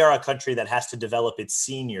 We are a country that has to develop its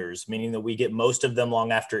seniors, meaning that we get most of them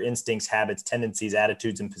long after instincts, habits, tendencies,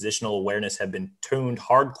 attitudes, and positional awareness have been tuned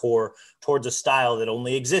hardcore towards a style that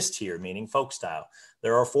only exists here, meaning folk style.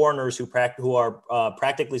 There are foreigners who are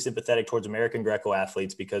practically sympathetic towards American Greco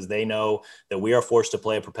athletes because they know that we are forced to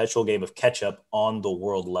play a perpetual game of catch up on the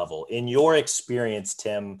world level. In your experience,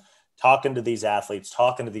 Tim, talking to these athletes,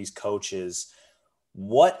 talking to these coaches,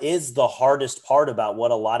 what is the hardest part about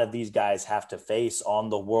what a lot of these guys have to face on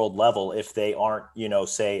the world level if they aren't,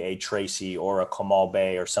 say a Tracy or a Kamal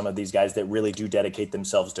Bey or some of these guys that really do dedicate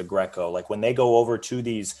themselves to Greco? Like, when they go over to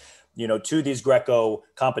these, to these Greco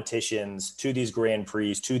competitions, to these Grand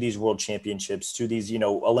Prix, to these world championships, to these,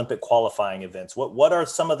 Olympic qualifying events, what are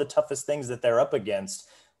some of the toughest things that they're up against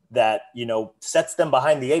that, sets them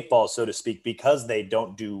behind the eight ball, so to speak, because they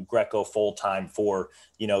don't do Greco full time for,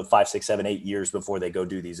 5, 6, 7, 8 years before they go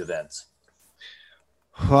do these events?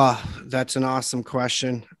 Well, that's an awesome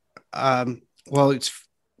question.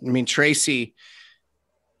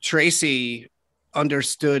 Tracy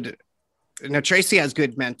understood. Now, Tracy has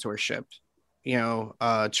good mentorship.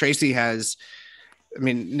 Tracy has,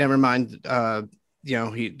 never mind,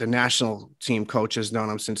 the national team coach has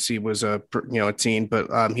known him since he was a teen,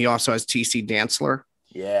 but he also has TC Dantzler.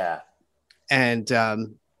 Yeah. And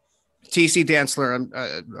TC Dantzler,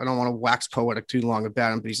 I don't want to wax poetic too long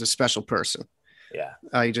about him, but he's a special person. Yeah.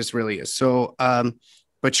 He just really is. So,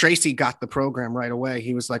 but Tracy got the program right away.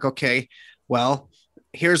 He was like, okay, well,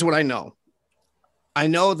 here's what I know. I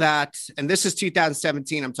know that, and this is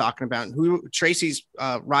 2017 I'm talking about, who Tracy's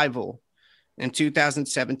rival in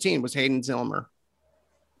 2017 was Hayden Zillmer,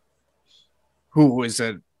 who was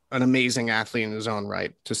an amazing athlete in his own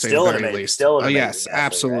right, to say the very least. Still yes, athlete,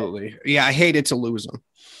 absolutely. Right? Yeah, I hated to lose him.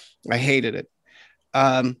 I hated it.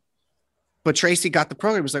 But Tracy got the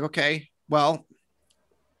program. He was like, okay, well,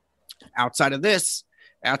 outside of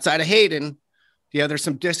Hayden, there's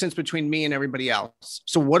some distance between me and everybody else.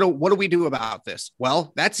 So what do we do about this?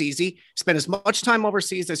 Well, that's easy. Spend as much time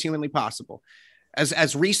overseas as humanly possible,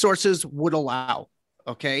 as resources would allow.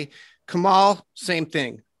 Okay. Kamal, same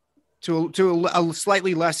thing, to a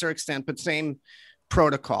slightly lesser extent, but same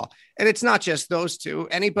protocol. And it's not just those two.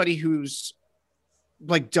 Anybody who's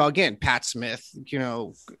like dug in, Pat Smith,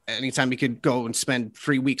 anytime he could go and spend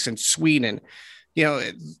 3 weeks in Sweden,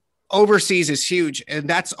 overseas is huge. And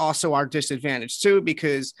that's also our disadvantage too,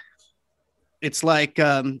 because it's like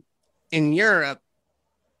in Europe.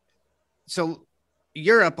 So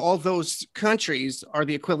Europe, all those countries are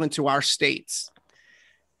the equivalent to our states.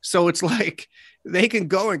 So it's like they can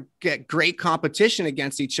go and get great competition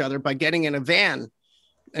against each other by getting in a van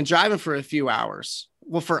and driving for a few hours.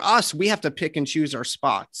 Well, for us, we have to pick and choose our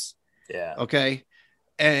spots. Yeah. Okay.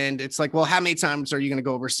 And it's like, well, how many times are you going to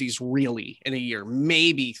go overseas really in a year?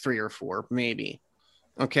 Maybe 3 or 4, maybe.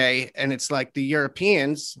 Okay. And it's like the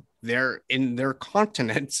Europeans, they're in their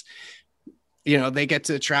continents, they get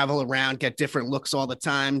to travel around, get different looks all the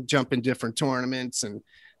time, jump in different tournaments. And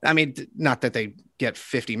not that they get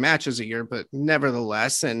 50 matches a year, but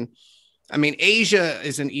nevertheless. And Asia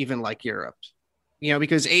isn't even like Europe.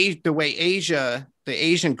 because the way Asia, the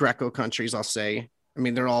Asian Greco countries, I'll say, I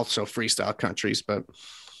mean, they're also freestyle countries, but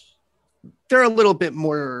they're a little bit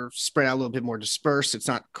more spread out, a little bit more dispersed. It's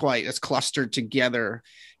not quite as clustered together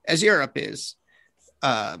as Europe is.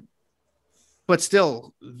 But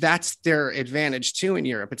still, that's their advantage too in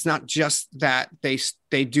Europe. It's not just that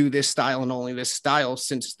they do this style and only this style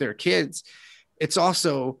since they're kids. It's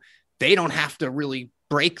also they don't have to really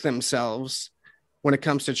break themselves when it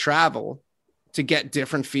comes to travel to get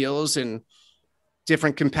different feels and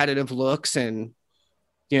different competitive looks and,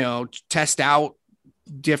 test out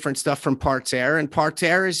different stuff from parterre. And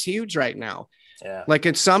parterre is huge right now. Yeah. Like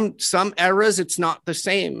in some eras, it's not the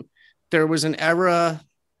same. There was an era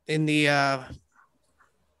in the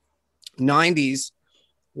 90s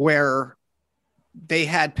where they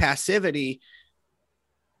had passivity,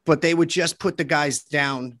 but they would just put the guys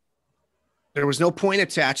down. There was no point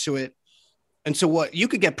attached to it. And so what you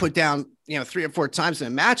could get put down, 3 or 4 times in a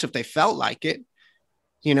match if they felt like it,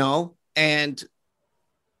 and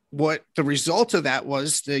what the result of that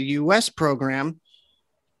was the US program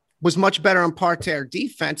was much better on parterre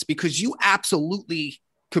defense because you absolutely,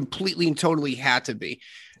 completely and totally had to be.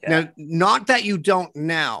 Yeah. Now, not that you don't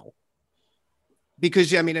now,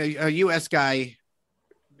 because I mean, a US guy,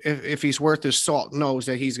 if he's worth his salt, knows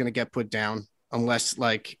that he's going to get put down unless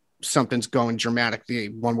like something's going dramatically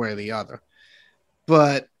one way or the other.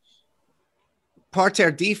 But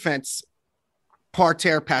parterre defense,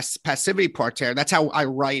 parterre passivity parterre, that's how I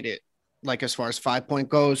write it. Like as far as 5-point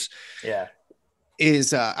goes, yeah, is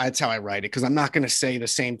that's how I write it, because I'm not going to say the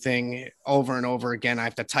same thing over and over again. I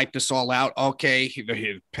have to type this all out. Okay,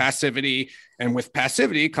 passivity, and with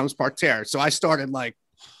passivity comes parterre. So I started like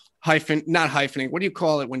not hyphening. What do you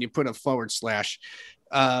call it when you put a forward slash?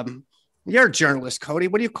 You're a journalist, Cody.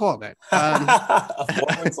 What do you call that?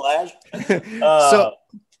 Forward slash. So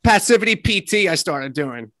passivity PT I started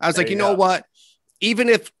doing. I was like, you know what? Even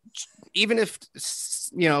if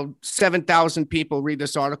 7,000 people read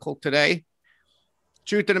this article today,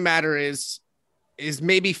 truth of the matter is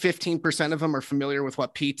maybe 15% of them are familiar with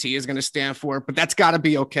what PT is going to stand for, but that's got to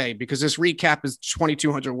be okay because this recap is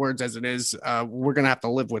 2,200 words as it is. We're going to have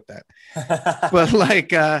to live with that. But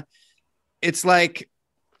like, it's like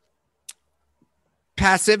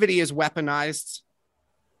passivity is weaponized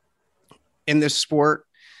in this sport.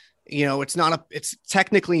 It's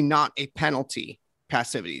technically not a penalty.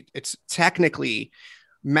 Passivity. It's technically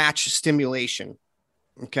match stimulation.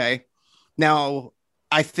 Okay. Now,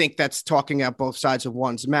 I think that's talking out both sides of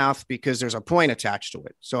one's mouth because there's a point attached to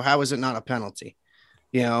it. So how is it not a penalty?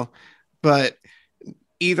 But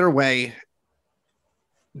either way,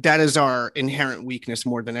 that is our inherent weakness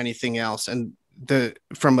more than anything else. And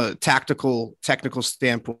from a technical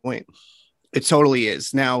standpoint, it totally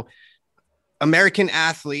is. Now, American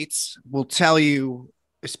athletes will tell you,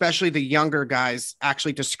 especially the younger guys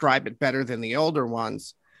actually describe it better than the older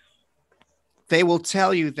ones. They will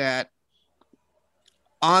tell you that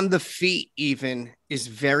on the feet even is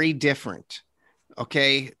very different.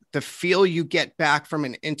 Okay. The feel you get back from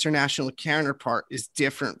an international counterpart is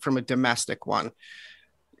different from a domestic one.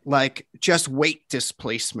 Like just weight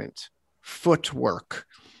displacement, footwork,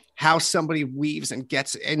 how somebody weaves and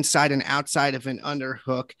gets inside and outside of an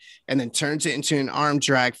underhook and then turns it into an arm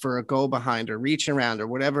drag for a go behind or reach around or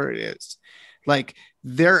whatever it is. Like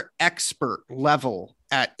they're expert level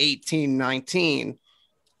at 18, 19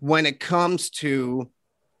 when it comes to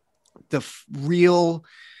the real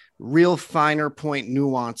finer point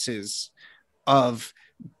nuances of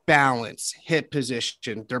balance, hip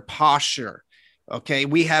position, their posture. Okay.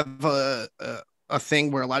 We have a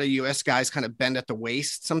thing where a lot of US guys kind of bend at the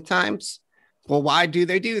waist sometimes. Well, why do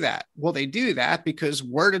they do that? Well, they do that because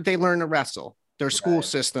where did they learn to wrestle? Their school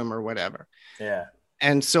system or whatever. Yeah.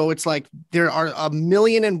 And so it's like there are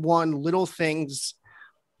 1,000,001 little things,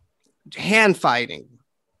 hand fighting,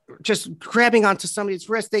 just grabbing onto somebody's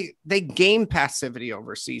wrist. They game passivity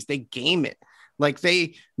overseas. They game it. Like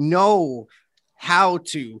they know how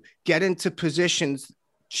to get into positions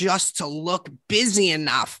just to look busy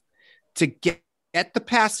enough to get the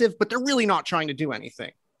passive, but they're really not trying to do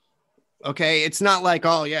anything. Okay. It's not like,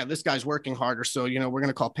 oh yeah, this guy's working harder, so, we're going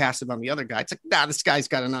to call passive on the other guy. It's like, nah, this guy's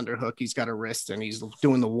got an underhook. He's got a wrist and he's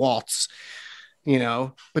doing the waltz,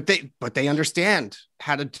 but they understand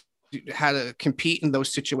how to compete in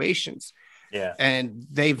those situations. Yeah. And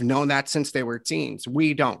they've known that since they were teens.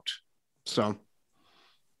 We don't. So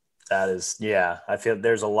that is, yeah, I feel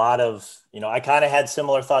there's a lot of, I kind of had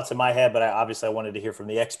similar thoughts in my head, but I wanted to hear from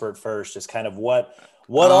the expert first, just kind of what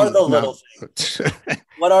are the little things,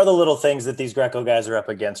 what are the little things that these Greco guys are up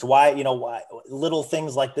against? Why little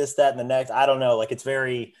things like this, that, and the next, I don't know. Like it's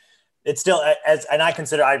very, it's still and I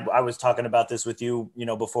consider, I was talking about this with you,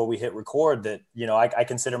 before we hit record, that, I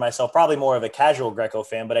consider myself probably more of a casual Greco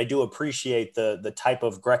fan, but I do appreciate the type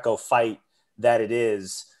of Greco fight that it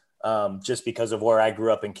is, just because of where I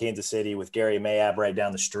grew up in Kansas City with Gary Mayab right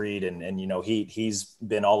down the street. And he's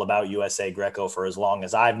been all about USA Greco for as long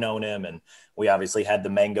as I've known him. And we obviously had the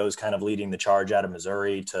Mangos kind of leading the charge out of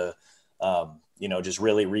Missouri to, just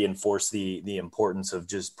really reinforce the importance of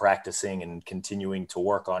just practicing and continuing to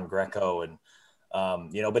work on Greco. And,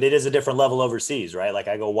 but it is a different level overseas, right? Like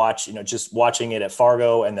I go watch, just watching it at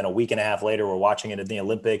Fargo, and then a week and a half later, we're watching it at the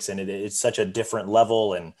Olympics, and it's such a different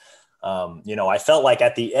level. And, I felt like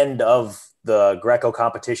at the end of the Greco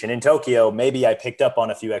competition in Tokyo, maybe I picked up on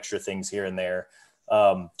a few extra things here and there,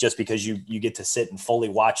 just because you get to sit and fully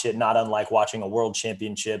watch it, not unlike watching a world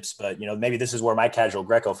championships. But, maybe this is where my casual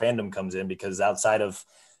Greco fandom comes in, because outside of,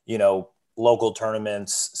 local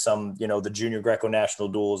tournaments, some, the junior Greco national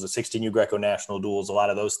duels, the 16U Greco national duels, a lot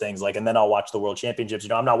of those things, and then I'll watch the world championships.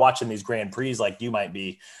 I'm not watching these Grand Prix like you might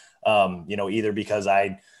be, either because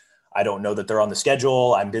I don't know that they're on the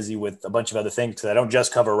schedule. I'm busy with a bunch of other things because I don't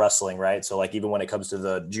just cover wrestling, right? So even when it comes to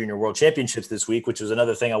the Junior World Championships this week, which was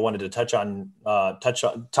another thing I wanted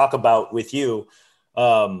to talk about with you.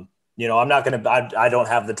 I'm not going to, I don't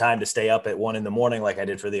have the time to stay up at 1 a.m. like I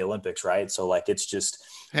did for the Olympics, right? So it's just.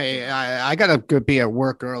 Hey, I got to be at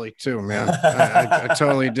work early too, man. I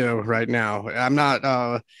totally do right now. I'm not,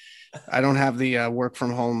 I don't have the work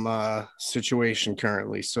from home situation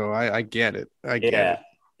currently. So I get it. I get it.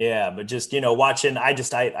 Yeah, but just, watching,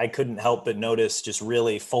 I couldn't help but notice just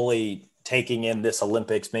really fully taking in this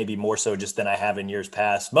Olympics, maybe more so just than I have in years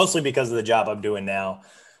past, mostly because of the job I'm doing now.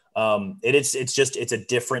 It's a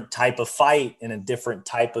different type of fight and a different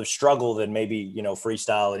type of struggle than maybe,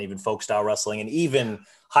 freestyle and even folk style wrestling and even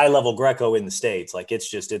high level Greco in the States.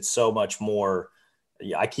 It's so much more.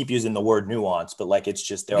 I keep using the word nuance, but it's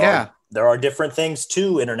just, there are different things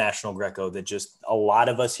to international Greco that just a lot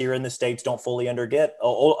of us here in the States don't fully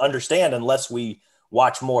understand unless we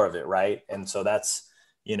watch more of it. Right. And so that's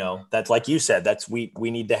like you said, we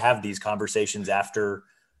need to have these conversations after,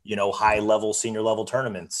 high level, senior level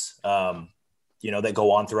tournaments, that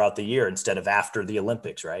go on throughout the year instead of after the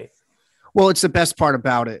Olympics. Right. Well, it's the best part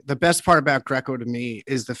about it. The best part about Greco to me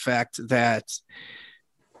is the fact that,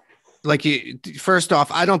 first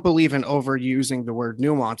off, I don't believe in overusing the word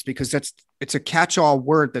nuance, because it's a catch-all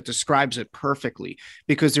word that describes it perfectly,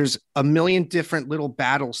 because there's a million different little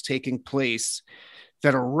battles taking place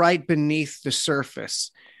that are right beneath the surface.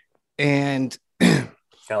 And kind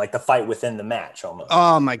of like the fight within the match almost.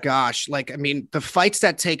 Oh my gosh. The fights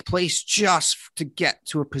that take place just to get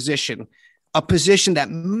to a position that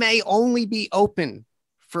may only be open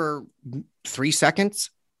for 3 seconds.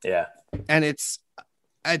 Yeah. And it's,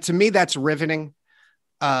 to me, that's riveting.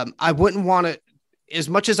 I wouldn't want to, as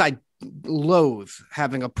much as I loathe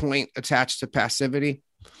having a point attached to passivity,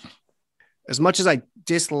 as much as I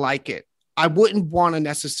dislike it, I wouldn't want to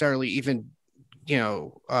necessarily even,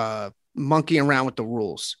 monkey around with the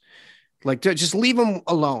rules. Just leave them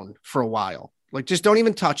alone for a while. Just don't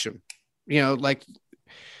even touch them.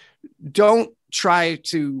 Don't try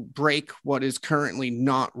to break what is currently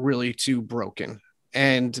not really too broken.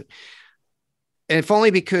 And if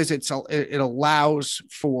only because it allows,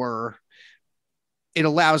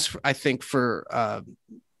 I think, for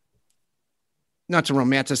not to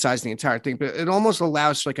romanticize the entire thing, but it almost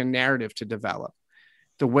allows a narrative to develop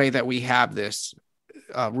the way that we have this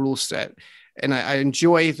rule set. And I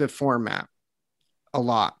enjoy the format a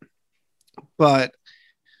lot, but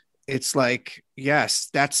it's yes,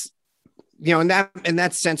 that's, in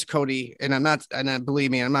that sense, Cody, and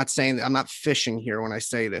believe me, I'm not saying that, I'm not fishing here when I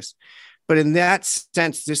say this, but in that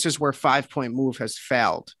sense, this is where 5-point move has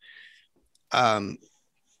failed.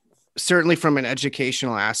 Certainly from an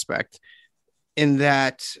educational aspect, in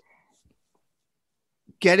that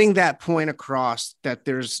getting that point across that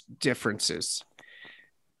there's differences.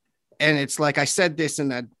 And it's I said this in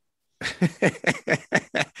that,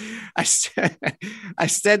 I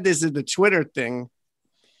said this in the Twitter thing,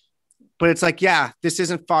 but it's yeah, this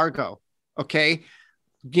isn't Fargo. Okay.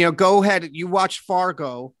 Go ahead. You watch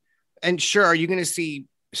Fargo, and sure, you're going to see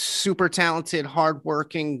super talented,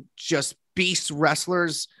 hardworking, just beast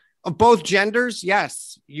wrestlers of both genders.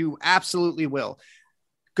 Yes, you absolutely will.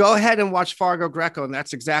 Go ahead and watch Fargo Greco, and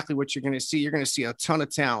that's exactly what you're going to see. You're going to see a ton of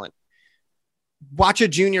talent. Watch a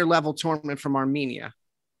junior level tournament from Armenia.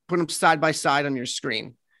 Put them side by side on your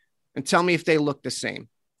screen and tell me if they look the same.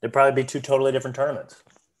 They'd probably be 2 totally different tournaments.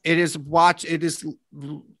 It is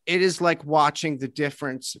like watching the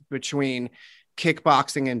difference between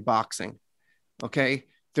kickboxing and boxing. Okay.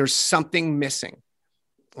 There's something missing.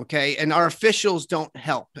 Okay. And our officials don't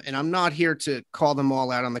help. And I'm not here to call them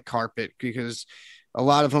all out on the carpet, because a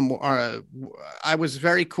lot of them are. I was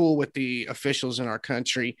very cool with the officials in our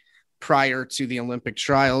country prior to the Olympic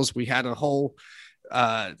trials. We had a whole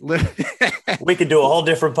we could do a whole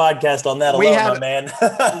different podcast on that alone, my man.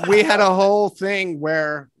 We had a whole thing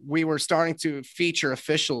where we were starting to feature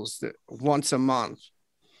officials once a month.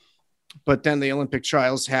 But then the Olympic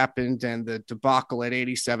trials happened, and the debacle at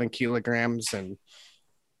 87 kilograms, and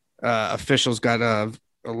officials got a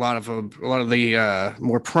lot of the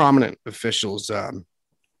more prominent officials,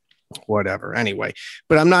 whatever. Anyway,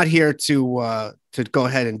 but I'm not here to go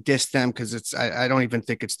ahead and diss them, because I don't even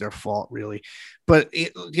think it's their fault, really. But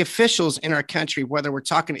the officials in our country, whether we're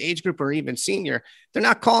talking age group or even senior, they're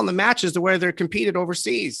not calling the matches to where they're competed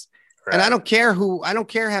overseas. Right. And I don't care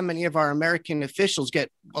how many of our American officials get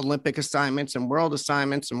Olympic assignments and world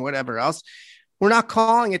assignments and whatever else. We're not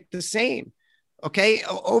calling it the same. Okay.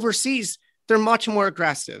 Overseas, they're much more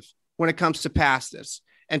aggressive when it comes to passes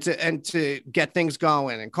and to get things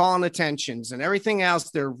going and calling attentions and everything else.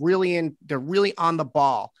 They're really on the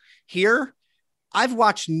ball. Here, I've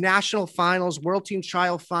watched national finals, world team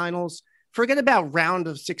trial finals. Forget about round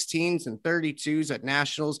of 16s and 32s at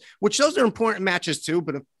nationals, which those are important matches too.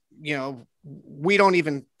 But we don't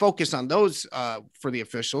even focus on those for the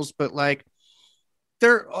officials. But like,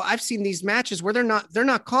 I've seen these matches where they're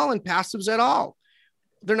not calling passives at all.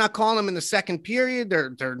 They're not calling them in the second period.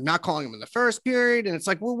 They're not calling them in the first period. And it's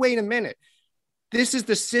like, well, wait a minute. This is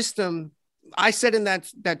the system. I said in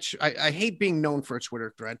that I hate being known for a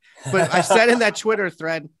Twitter thread, but I said in that Twitter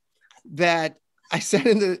thread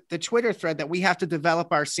that we have to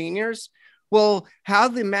develop our seniors. Well, how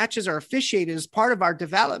the matches are officiated is part of our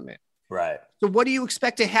development. Right. So what do you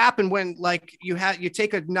expect to happen when, like, you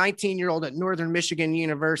take a 19-year-old at Northern Michigan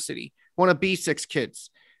University, one of B6 kids,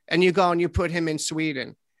 and you go and you put him in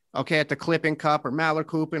Sweden, okay, at the Klippen Cup or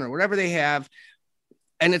Mallarkupen or whatever they have.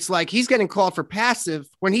 And it's like, he's getting called for passive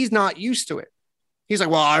when he's not used to it. He's like,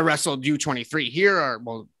 well, I wrestled U23 here, or,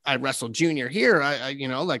 well, I wrestled junior here. I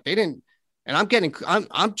like, they didn't, and I'm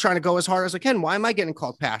trying to go as hard as I can. Why am I getting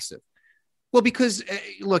called passive? Well, because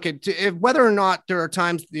look, whether or not there are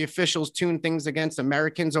times the officials tune things against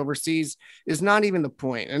Americans overseas is not even the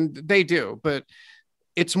point. And they do, but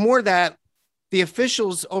it's more that the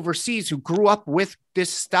officials overseas who grew up with this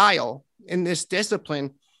style in this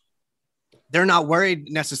discipline, they're not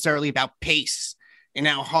worried necessarily about pace and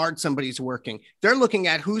how hard somebody's working. They're looking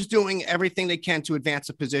at who's doing everything they can to advance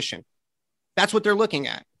a position. That's what they're looking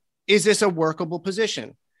at. Is this a workable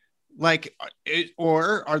position? Like,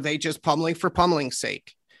 or are they just pummeling for pummeling's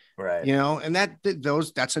sake? Right. And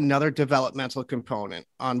that's another developmental component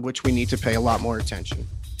on which we need to pay a lot more attention.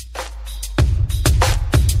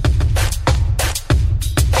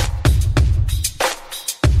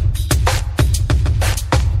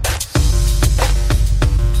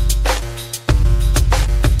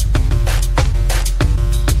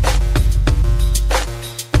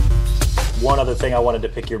 One other thing I wanted to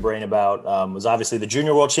pick your brain about was obviously the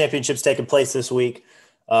Junior World Championships taking place this week.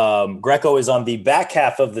 Greco is on the back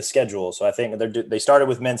half of the schedule. So I think they started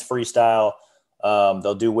with men's freestyle.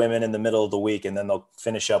 They'll do women in the middle of the week, and then they'll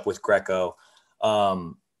finish up with Greco.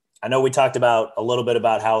 I know we talked about a little bit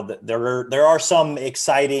about how there are some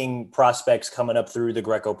exciting prospects coming up through the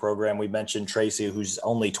Greco program. We mentioned Tracy, who's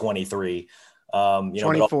only 23.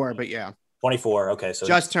 24, but yeah. 24. Okay. So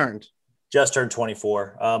just turned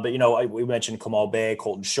 24. But, we mentioned Kamal Bay,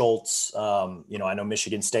 Colton Schultz. I know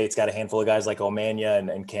Michigan State's got a handful of guys like Omania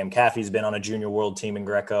and Cam Caffey's been on a junior world team in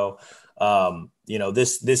Greco. The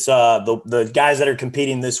guys that are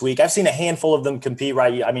competing this week, I've seen a handful of them compete,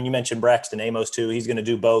 right? I mean, you mentioned Braxton Amos too. He's going to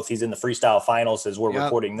do both. He's in the freestyle finals as we're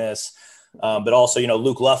recording this. But also,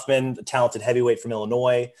 Luke Luffman, the talented heavyweight from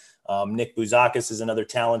Illinois. Nick Bouzakis is another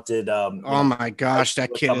talented. My gosh,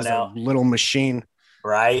 that kid is a little machine.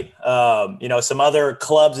 Right. Some other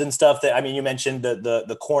clubs and stuff that, you mentioned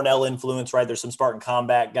the Cornell influence, right? There's some Spartan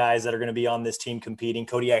Combat guys that are going to be on this team competing.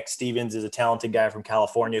 Kodiak Stevens is a talented guy from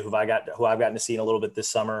California who I've gotten to see a little bit this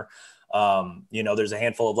summer. There's a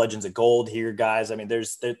handful of Legends of Gold here, guys.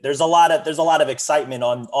 There's a lot of excitement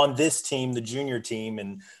on this team, the junior team.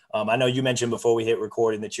 And I know you mentioned before we hit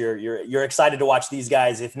recording that you're excited to watch these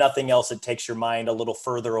guys. If nothing else, it takes your mind a little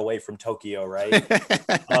further away from Tokyo, right?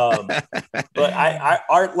 But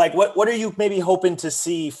what are you maybe hoping to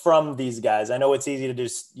see from these guys? I know it's easy to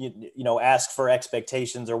just ask for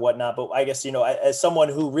expectations or whatnot, but I guess as someone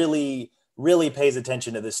who really pays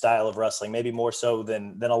attention to this style of wrestling, maybe more so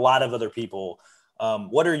than a lot of other people.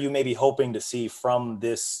 What are you maybe hoping to see from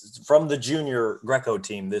the junior Greco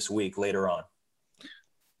team this week later on?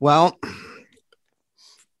 Well,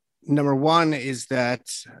 number one is that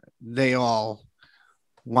they all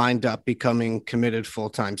wind up becoming committed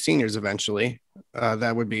full-time seniors eventually.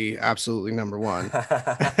 That would be absolutely number one. we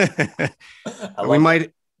that.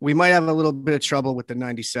 might have a little bit of trouble with the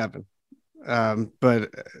 97, but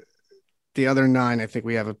the other 9, I think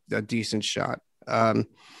we have a decent shot. The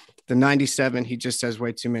 97, he just has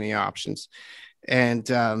way too many options. And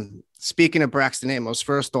speaking of Braxton Amos,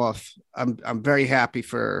 first off, I'm very happy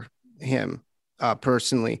for him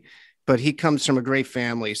personally, but he comes from a great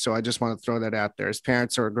family. So I just want to throw that out there. His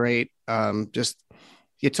parents are great. Just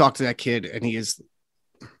you talk to that kid and he is,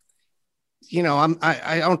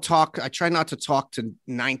 I don't talk. I try not to talk to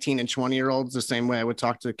 19 and 20-year-olds the same way I would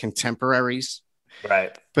talk to contemporaries.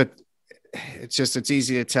 Right. But it's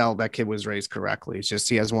easy to tell that kid was raised correctly. It's just,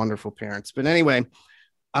 he has wonderful parents. But anyway,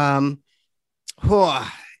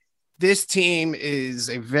 this team is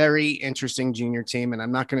a very interesting junior team, and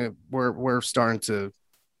I'm not going to, we're starting to,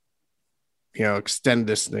 extend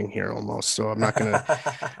this thing here almost. So I'm not going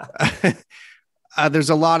to, there's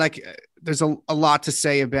a lot to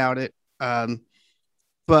say about it.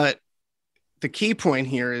 But the key point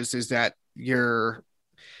here is that you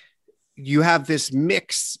have this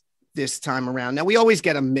mix this time around. Now we always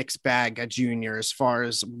get a mixed bag at junior as far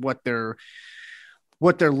as what their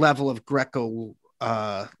level of Greco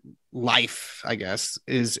life, I guess,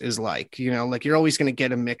 is like. Like you're always going to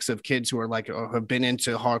get a mix of kids who are like have been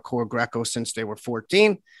into hardcore Greco since they were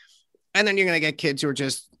 14, and then you're going to get kids who are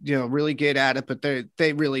just really good at it, but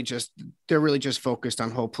they're really just focused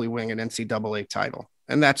on hopefully winning an NCAA title,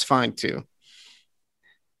 and that's fine too.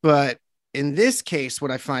 But in this case, what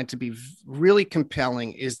I find to be really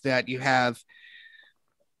compelling is that you have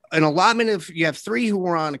an allotment of, you have 3 who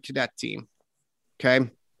were on a cadet team. Okay.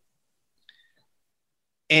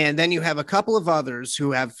 And then you have a couple of others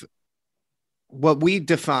who have what we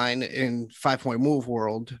define in 5-Point Move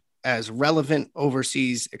world as relevant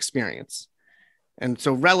overseas experience. And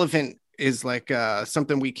so relevant is like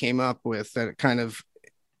something we came up with that kind of,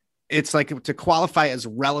 it's like to qualify as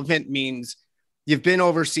relevant means you've been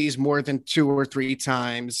overseas more than 2 or 3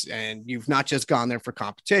 times, and you've not just gone there for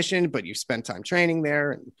competition, but you've spent time training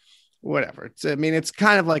there and whatever. It's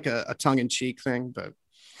kind of like a tongue-in-cheek thing, but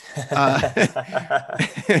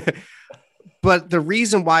but the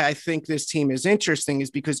reason why I think this team is interesting is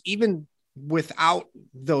because even without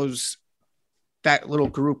that little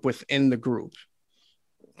group within the group,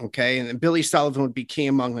 okay, and Billy Sullivan would be key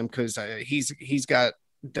among them because he's got,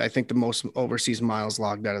 I think, the most overseas miles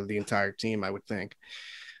logged out of the entire team, I would think.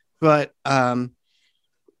 But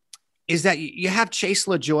is that you have Chase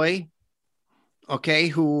LaJoy, okay,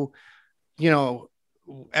 who,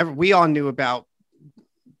 we all knew about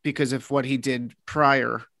because of what he did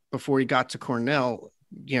prior before he got to Cornell.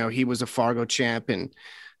 He was a Fargo champ and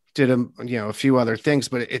did a few other things,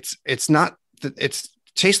 but it's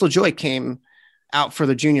Chase LaJoy came out for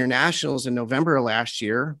the junior nationals in November of last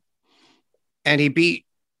year, and he beat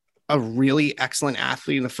a really excellent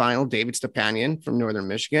athlete in the final, David Stepanian from Northern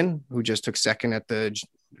Michigan, who just took second at the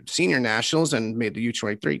senior nationals and made the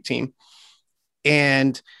U23 team.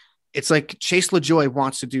 And it's like Chase LaJoy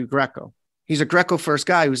wants to do Greco. He's a Greco first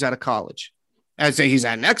guy who's out of college. I'd say he's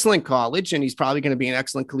at an excellent college, and he's probably going to be an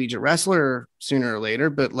excellent collegiate wrestler sooner or later.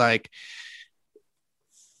 But like,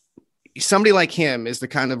 somebody like him is the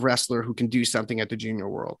kind of wrestler who can do something at the junior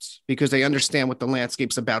worlds because they understand what the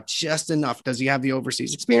landscape's about just enough. Does he have the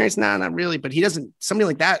overseas experience? No, not really, but somebody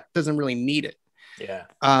like that doesn't really need it. Yeah.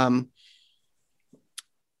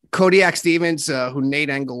 Kodiak Stevens, who Nate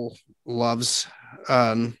Engel loves.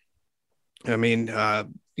 That's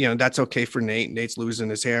okay for Nate. Nate's losing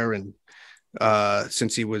his hair. And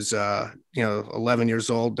since he was, 11 years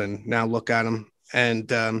old, and now look at him. And,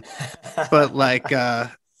 but like,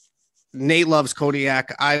 Nate loves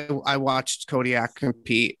Kodiak. I watched Kodiak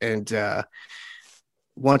compete, and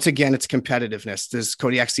once again, it's competitiveness. Does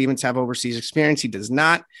Kodiak Stevens have overseas experience? He does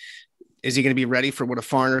not. Is he going to be ready for what a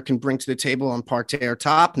foreigner can bring to the table on parterre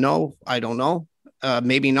top? No, I don't know.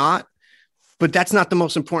 Maybe not. But that's not the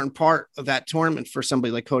most important part of that tournament for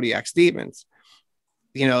somebody like Kodiak Stevens.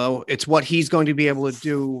 It's what he's going to be able to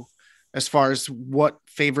do as far as what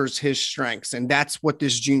favors his strengths. And that's what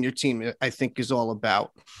this junior team, I think, is all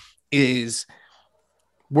about, is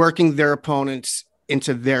working their opponents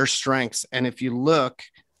into their strengths. And if you look,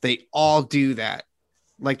 they all do that.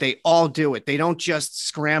 Like, they all do it. They don't just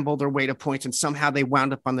scramble their way to points and somehow they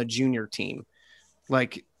wound up on the junior team.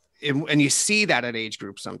 Like, and you see that at age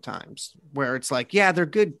groups sometimes where it's like, yeah, they're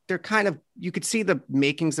good. They're kind of, you could see the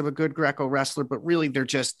makings of a good Greco wrestler, but really they're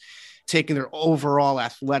just taking their overall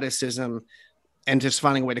athleticism and just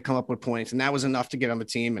finding a way to come up with points. And that was enough to get on the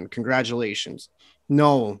team, and congratulations.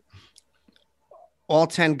 No, all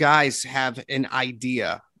 10 guys have an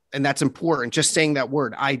idea, and that's important. Just saying that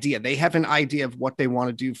word idea, they have an idea of what they want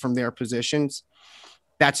to do from their positions.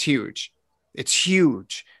 That's huge. It's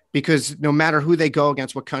huge because no matter who they go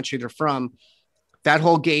against, what country they're from, that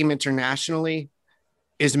whole game internationally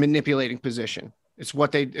is manipulating position. It's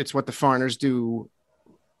what the foreigners do,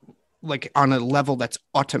 like on a level that's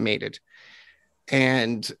automated.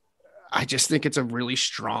 And I just think it's a really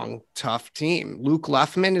strong, tough team. Luke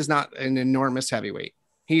Luffman is not an enormous heavyweight.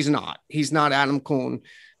 He's not Adam Cole.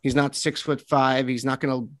 He's not 6'5". He's not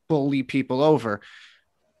going to bully people over,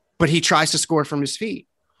 but he tries to score from his feet.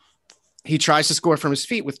 He tries to score from his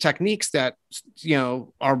feet with techniques that,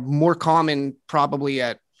 are more common probably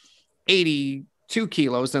at 82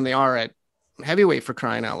 kilos than they are at heavyweight, for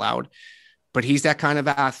crying out loud. But he's that kind of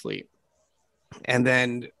athlete. And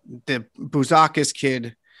then the Buzakis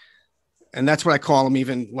kid, and that's what I call him,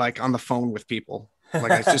 even like on the phone with people.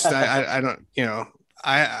 Like I just, I don't,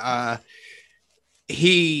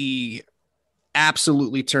 he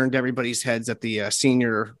absolutely turned everybody's heads at the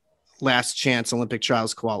senior last chance Olympic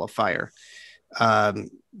trials qualifier. The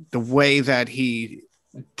way that he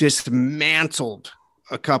dismantled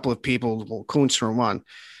a couple of people, well, Kuntz for one,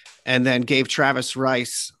 and then gave Travis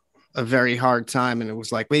Rice a very hard time. And it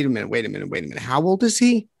was like, wait a minute. How old is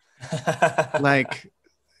he? Like,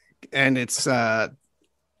 and it's, I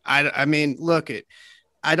mean, look,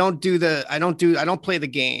 I don't play the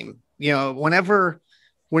game. Whenever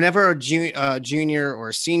a junior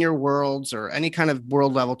or senior worlds or any kind of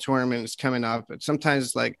world level tournament is coming up, but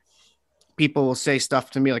sometimes like people will say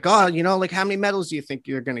stuff to me like, oh, like how many medals do you think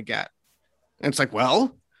you're going to get? And it's like,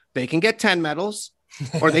 well, they can get 10 medals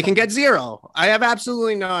or they can get 0. I have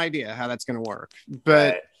absolutely no idea how that's going to work.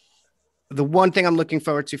 But the one thing I'm looking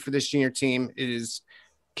forward to for this junior team is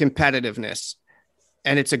competitiveness.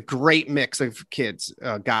 And it's a great mix of kids,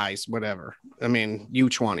 guys, whatever. I mean,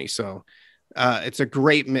 U20. So it's a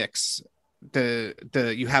great mix.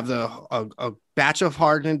 You have a batch of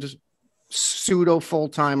hardened pseudo full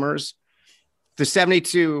timers. The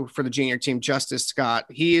 72 for the junior team, Justice Scott,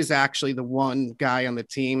 he is actually the one guy on the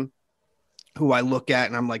team who I look at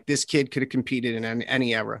and I'm like, this kid could have competed in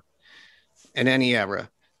any era,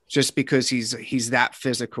 just because he's that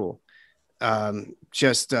physical.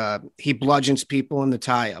 He bludgeons people in the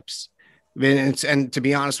tie-ups. And to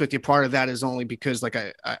be honest with you, part of that is only because like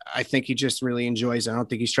I think he just really enjoys it. I don't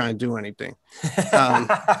think he's trying to do anything.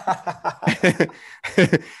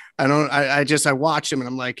 I watch him and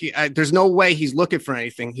I'm like, there's no way he's looking for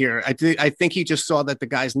anything here. I think he just saw that the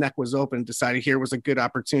guy's neck was open and decided here was a good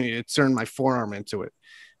opportunity to turn my forearm into it.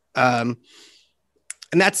 And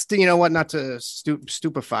that's not to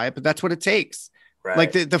stupefy it, but that's what it takes. Right.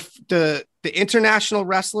 Like the international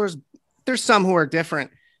wrestlers, there's some who are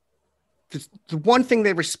different. The one thing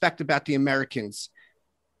they respect about the Americans,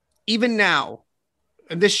 even now,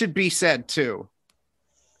 and this should be said too,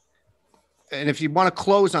 and if you want to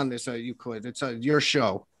close on this, you could. It's your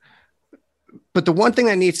show. But the one thing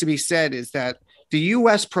that needs to be said is that the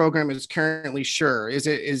U.S. program is currently is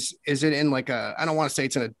it in like I don't want to say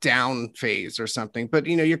it's in a down phase or something, but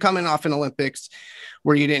you're coming off an Olympics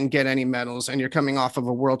where you didn't get any medals, and you're coming off of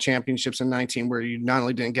a World Championships in 19 where you not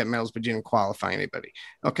only didn't get medals, but you didn't qualify anybody.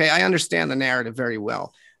 Okay, I understand the narrative very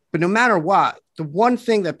well. But no matter what, the one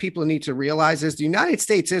thing that people need to realize is the United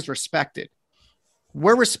States is respected.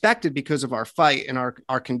 We're respected because of our fight and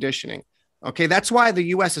our conditioning. Okay, that's why the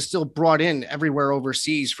U.S. is still brought in everywhere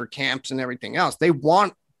overseas for camps and everything else. They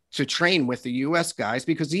want to train with the U.S. guys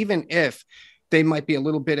because even if they might be a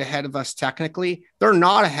little bit ahead of us technically, they're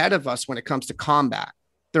not ahead of us when it comes to combat.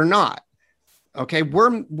 They're not. Okay,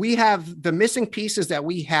 we have the missing pieces that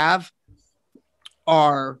we have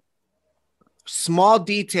are small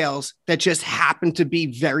details that just happen to be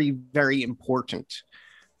very, very important.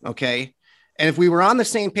 Okay. And if we were on the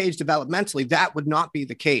same page developmentally, that would not be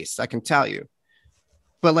the case, I can tell you.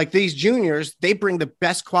 But like these juniors, they bring the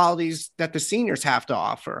best qualities that the seniors have to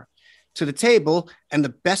offer to the table. And the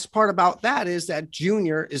best part about that is that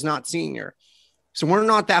junior is not senior. So we're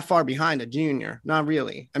not that far behind a junior, not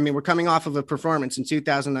really. I mean, we're coming off of a performance in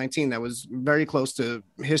 2019 that was very close to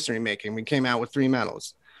history making. We came out with 3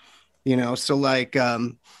 medals, so like,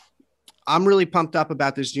 I'm really pumped up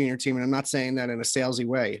about this junior team, and I'm not saying that in a salesy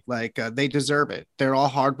way. Like they deserve it. They're all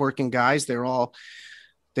hardworking guys. They all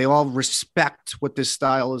respect what this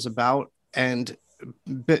style is about. And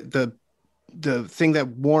the thing that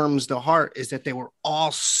warms the heart is that they were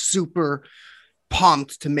all super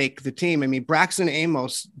pumped to make the team. I mean, Braxton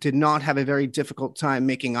Amos did not have a very difficult time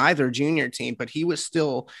making either junior team, but he was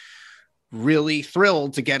still really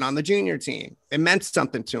thrilled to get on the junior team. It meant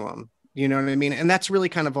something to him. You know what I mean? And that's really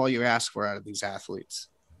kind of all you ask for out of these athletes.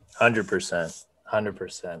 100%.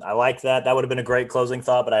 100%. I like that. That would have been a great closing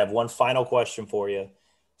thought, but I have one final question for you.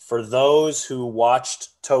 For those who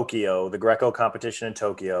watched Tokyo, the Greco competition in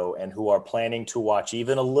Tokyo, and who are planning to watch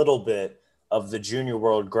even a little bit of the Junior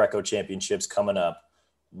World Greco Championships coming up,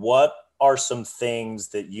 what are some things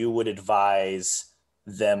that you would advise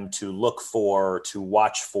them to look for, to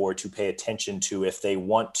watch for, to pay attention to if they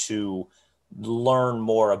want to learn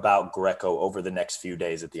more about Greco over the next few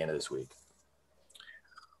days at the end of this week?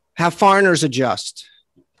 Have foreigners adjust,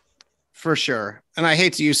 for sure. And I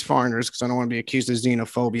hate to use foreigners because I don't want to be accused of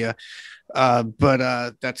xenophobia,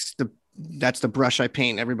 but that's the brush I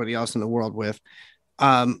paint everybody else in the world with.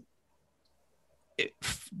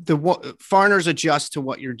 Foreigners adjust to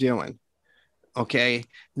what you're doing. Okay.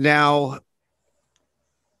 Now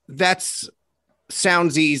that's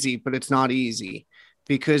sounds easy, but it's not easy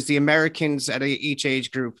because the Americans at each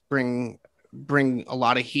age group bring a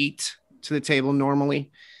lot of heat to the table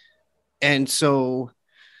normally. And so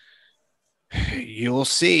you'll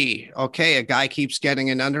see, okay, a guy keeps getting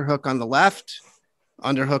an underhook on the left,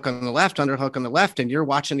 underhook on the left, underhook on the left. And you're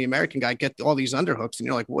watching the American guy get all these underhooks. And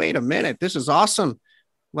you're like, wait a minute, this is awesome.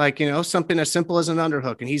 Like, you know, something as simple as an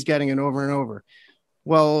underhook and he's getting it over and over.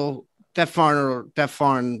 Well, that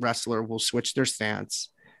foreign wrestler will switch their stance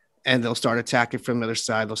and they'll start attacking from the other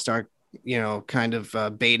side. They'll start, you know, kind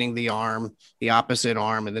of baiting the arm, the opposite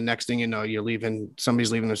arm. And the next thing you know,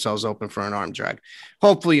 somebody's leaving themselves open for an arm drag.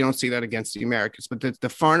 Hopefully you don't see that against the Americans, but the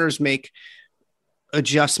foreigners make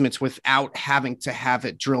adjustments without having to have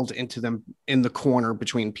it drilled into them in the corner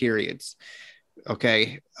between periods.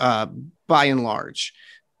 Okay. By and large.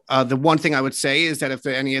 The one thing I would say is that if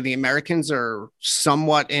any of the Americans are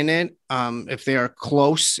somewhat in it, if they are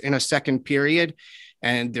close in a second period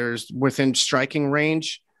and there's within striking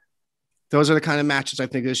range, those are the kind of matches I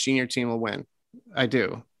think this junior team will win. I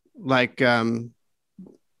do. Like,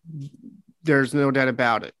 there's no doubt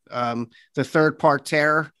about it. The third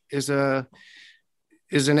parterre is an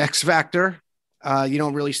X factor. You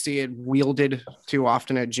don't really see it wielded too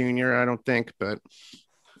often at junior, I don't think, but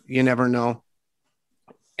you never know.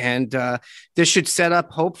 And this should set up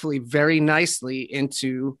hopefully very nicely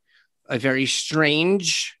into a very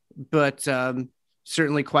strange, but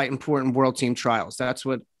certainly quite important World Team Trials. That's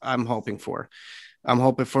what I'm hoping for. I'm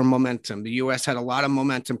hoping for momentum. The U.S. had a lot of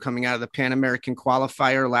momentum coming out of the Pan American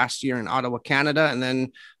qualifier last year in Ottawa, Canada. And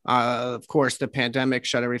then, of course, the pandemic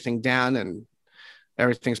shut everything down and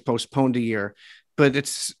everything's postponed a year. But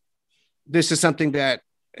this is something that,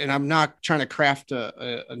 and I'm not trying to craft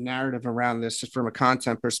a narrative around this from a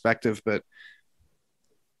content perspective, but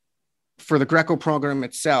for the Greco program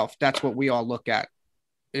itself, that's what we all look at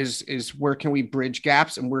is where can we bridge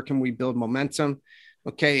gaps and where can we build momentum?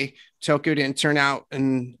 Okay. Tokyo didn't turn out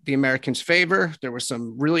in the Americans' favor. There was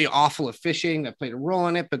some really awful officiating that played a role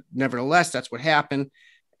in it, but nevertheless, that's what happened.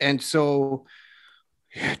 And so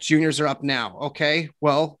juniors are up now. Okay.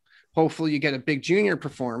 Well, hopefully you get a big junior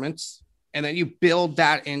performance and then you build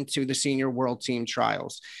that into the senior world team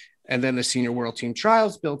trials. And then the senior world team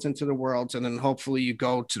trials built into the worlds. And then hopefully you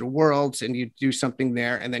go to the worlds and you do something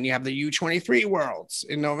there. And then you have the U23 worlds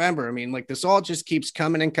in November. I mean, like this all just keeps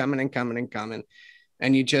coming and coming and coming and coming.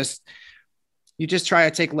 And you just try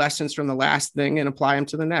to take lessons from the last thing and apply them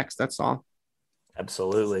to the next. That's all.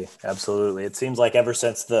 Absolutely. Absolutely. It seems like ever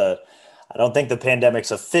since I don't think the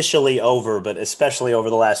pandemic's officially over, but especially over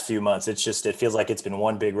the last few months, it feels like it's been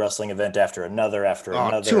one big wrestling event after another.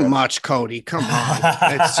 Too much, Cody. Come on.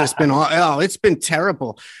 It's just been, it's been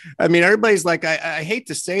terrible. I mean, everybody's like, I hate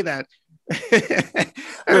to say that.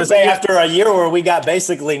 I was say after a year where we got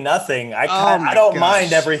basically nothing, I don't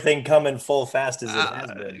mind everything coming full fast as it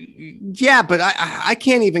has been. Yeah, but I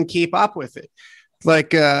can't even keep up with it.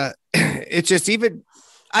 Like, it's just even,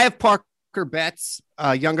 I have Parker Betts,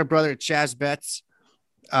 younger brother Chaz Betts.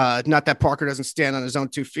 Not that Parker doesn't stand on his own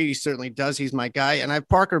 2 feet. He certainly does. He's my guy. And I have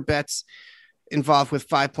Parker Betts involved with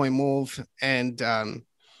 5 Point Move. And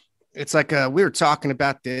it's like we were talking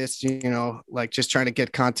about this, like just trying to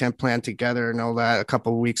get content planned together and all that a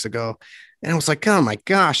couple of weeks ago. And I was like, oh my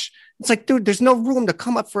gosh. It's like, dude, there's no room to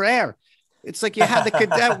come up for air. It's like you had the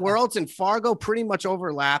Cadet Worlds and Fargo pretty much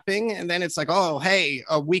overlapping. And then it's like, oh, hey,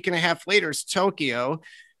 a week and a half later, it's Tokyo.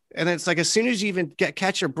 And then it's like, as soon as you even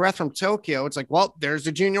catch your breath from Tokyo, it's like, well, there's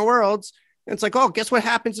the Junior Worlds. And it's like, oh, guess what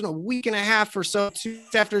happens in a week and a half or so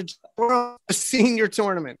after a senior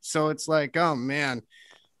tournament. So it's like, oh man,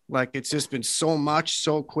 like it's just been so much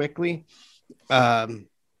so quickly.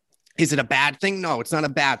 Is it a bad thing? No, it's not a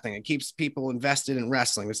bad thing. It keeps people invested in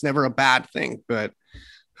wrestling. It's never a bad thing, but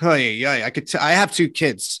Oh yeah. I have 2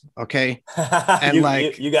 kids. Okay. And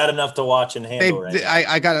you got enough to watch and handle, right?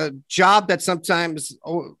 I got a job that sometimes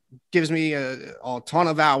gives me a ton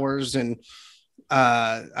of hours, and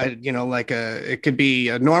it could be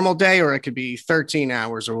a normal day or it could be 13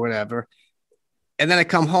 hours or whatever. And then I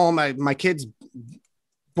come home, my kids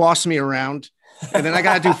boss me around, and then I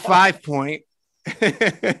got to do 5 point.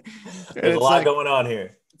 There's a lot going on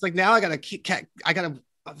here. It's like, now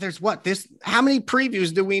how many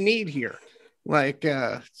previews do we need here? Like,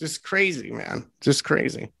 just crazy, man. Just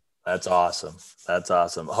crazy. That's awesome.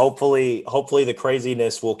 Hopefully the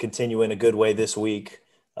craziness will continue in a good way this week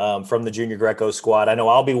from the Junior Greco squad. I know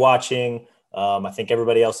I'll be watching. I think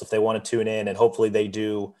everybody else, if they want to tune in, and hopefully they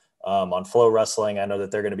do, on Flow Wrestling, I know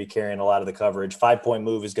that they're going to be carrying a lot of the coverage. 5 Point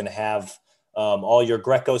Move is going to have all your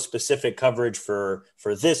Greco specific coverage for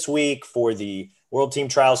this week, for the World Team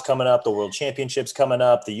Trials coming up, the World Championships coming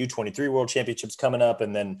up, the U23 World Championships coming up,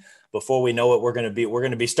 and then before we know it, we're going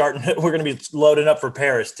to be loading up for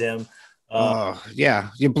Paris, Tim. Yeah,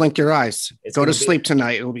 you blink your eyes, go to sleep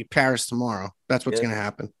tonight. It'll be Paris tomorrow. That's what's going to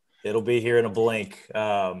happen. It'll be here in a blink.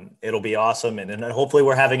 It'll be awesome. And hopefully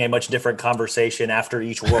we're having a much different conversation after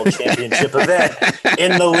each World Championship event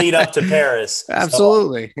in the lead up to Paris.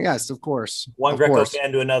 Absolutely. So, yes, of course. One Greco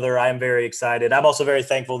fan to another. I'm very excited. I'm also very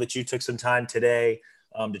thankful that you took some time today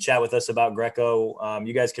to chat with us about Greco.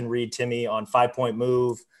 You guys can read Timmy on 5 Point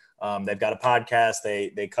Move. They've got a podcast.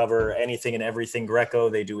 They cover anything and everything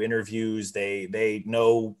Greco. They do interviews. They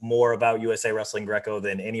know more about USA Wrestling Greco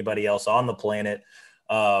than anybody else on the planet.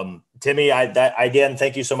 Timmy, again,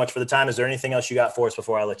 thank you so much for the time. Is there anything else you got for us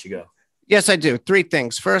before I let you go? Yes, I do. 3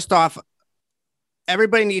 things. First off,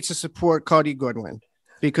 everybody needs to support Cody Goodwin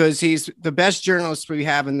because he's the best journalist we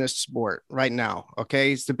have in this sport right now. Okay.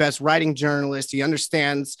 He's the best writing journalist. He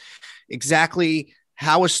understands exactly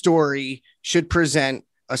how a story should present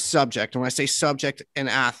a subject. And when I say subject, an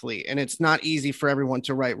athlete, and it's not easy for everyone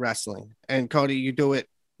to write wrestling. And Cody, you do it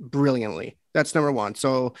brilliantly. That's number 1.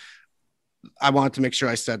 So I wanted to make sure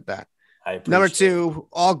I said that. Number 2,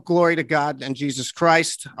 all glory to God and Jesus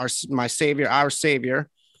Christ, my Savior, our Savior.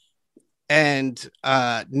 And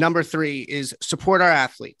number 3 is support our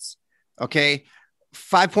athletes. Okay,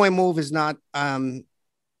 5 Point Move is not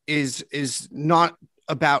is not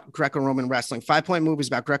about Greco-Roman wrestling. 5 Point Move is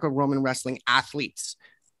about Greco-Roman wrestling athletes,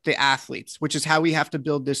 the athletes, which is how we have to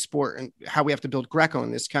build this sport and how we have to build Greco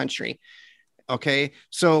in this country. Okay,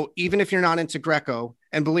 so even if you're not into Greco,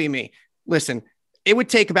 and believe me, listen, it would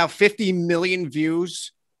take about 50 million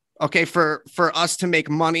views, okay, for us to make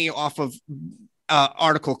money off of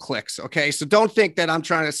article clicks, okay? So don't think that I'm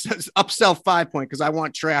trying to upsell 5 Point because I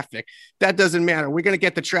want traffic. That doesn't matter. We're going to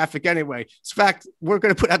get the traffic anyway. In fact, we're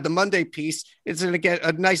going to put out the Monday piece. It's going to get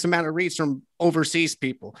a nice amount of reads from overseas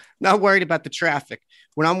people. Not worried about the traffic.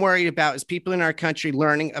 What I'm worried about is people in our country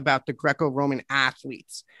learning about the Greco-Roman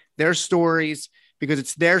athletes, their stories, because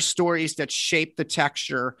it's their stories that shape the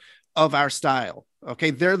texture of our style.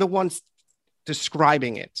 Okay. They're the ones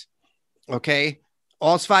describing it. Okay.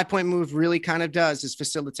 All 5 Point Move really kind of does is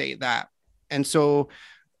facilitate that. And so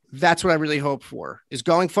that's what I really hope for is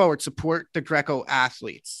going forward, support the Greco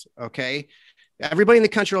athletes. Okay. Everybody in the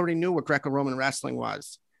country already knew what Greco-Roman wrestling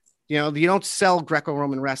was. You know, you don't sell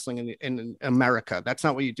Greco-Roman wrestling in America. That's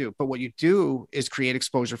not what you do. But what you do is create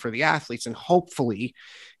exposure for the athletes, and hopefully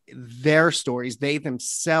their stories, they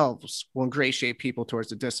themselves will ingratiate people towards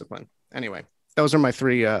the discipline. Anyway, those are my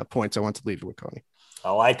 3 points I want to leave you with, Cody.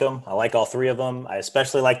 I like them. I like all 3 of them. I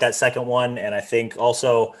especially like that second one. And I think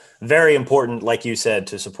also very important, like you said,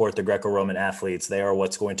 to support the Greco-Roman athletes. They are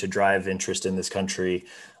what's going to drive interest in this country.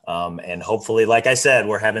 And hopefully, like I said,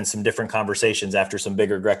 we're having some different conversations after some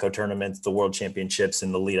bigger Greco tournaments, the World Championships,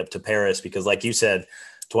 and the lead up to Paris, because like you said,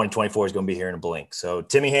 2024 is going to be here in a blink. So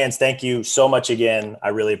Timmy Hands, thank you so much again. I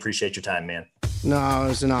really appreciate your time, man. No, it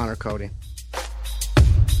was an honor, Cody.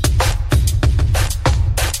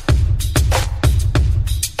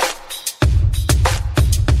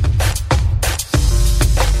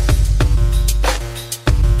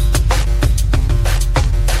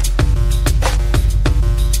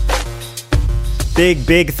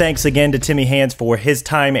 Big thanks again to Timmy Hands for his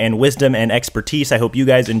time and wisdom and expertise. I hope you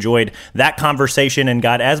guys enjoyed that conversation and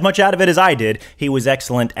got as much out of it as I did. He was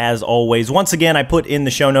excellent as always. Once again, I put in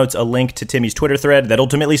the show notes a link to Timmy's Twitter thread that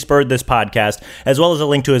ultimately spurred this podcast, as well as a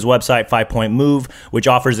link to his website, 5 Point Move, which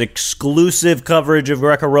offers exclusive coverage of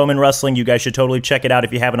Greco-Roman wrestling. You guys should totally check it out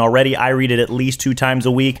if you haven't already. I read it at least 2 times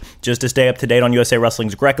a week just to stay up to date on USA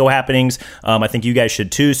Wrestling's Greco happenings. I think you guys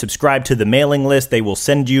should too. Subscribe to the mailing list. They will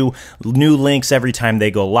send you new links every every time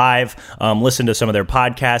they go live. Listen to some of their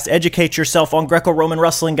podcasts. Educate yourself on Greco-Roman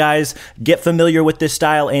wrestling, guys. Get familiar with this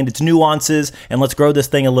style and its nuances, and let's grow this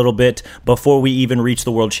thing a little bit before we even reach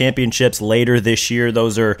the World Championships later this year.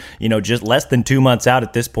 Those are, just less than 2 months out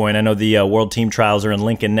at this point. I know the World Team Trials are in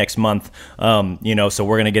Lincoln next month, so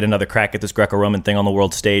we're going to get another crack at this Greco-Roman thing on the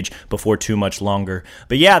world stage before too much longer.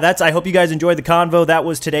 But yeah, I hope you guys enjoyed the convo. That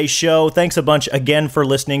was today's show. Thanks a bunch again for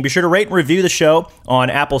listening. Be sure to rate and review the show on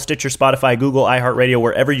Apple, Stitcher, Spotify, Google, iHeartRadio,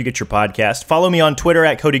 wherever you get your podcast. Follow me on Twitter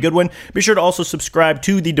at Cody Goodwin. Be sure to also subscribe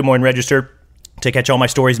to the Des Moines Register to catch all my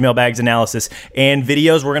stories, mailbags, analysis, and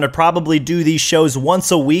videos. We're going to probably do these shows once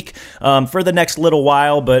a week for the next little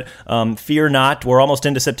while, but fear not. We're almost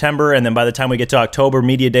into September, and then by the time we get to October,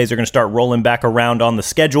 media days are going to start rolling back around on the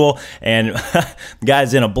schedule. And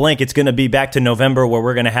guys, in a blink, it's going to be back to November, where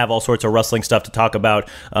we're going to have all sorts of wrestling stuff to talk about,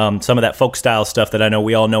 some of that folk style stuff that I know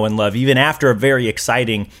we all know and love, even after a very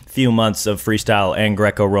exciting few months of freestyle and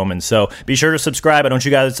Greco-Roman. So be sure to subscribe. I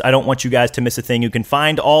don't want you guys to miss a thing. You can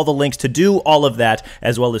find all the links to do all of that,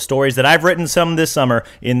 as well as stories that I've written some this summer,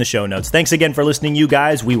 in the show notes. Thanks again for listening, you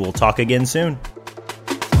guys. We will talk again soon.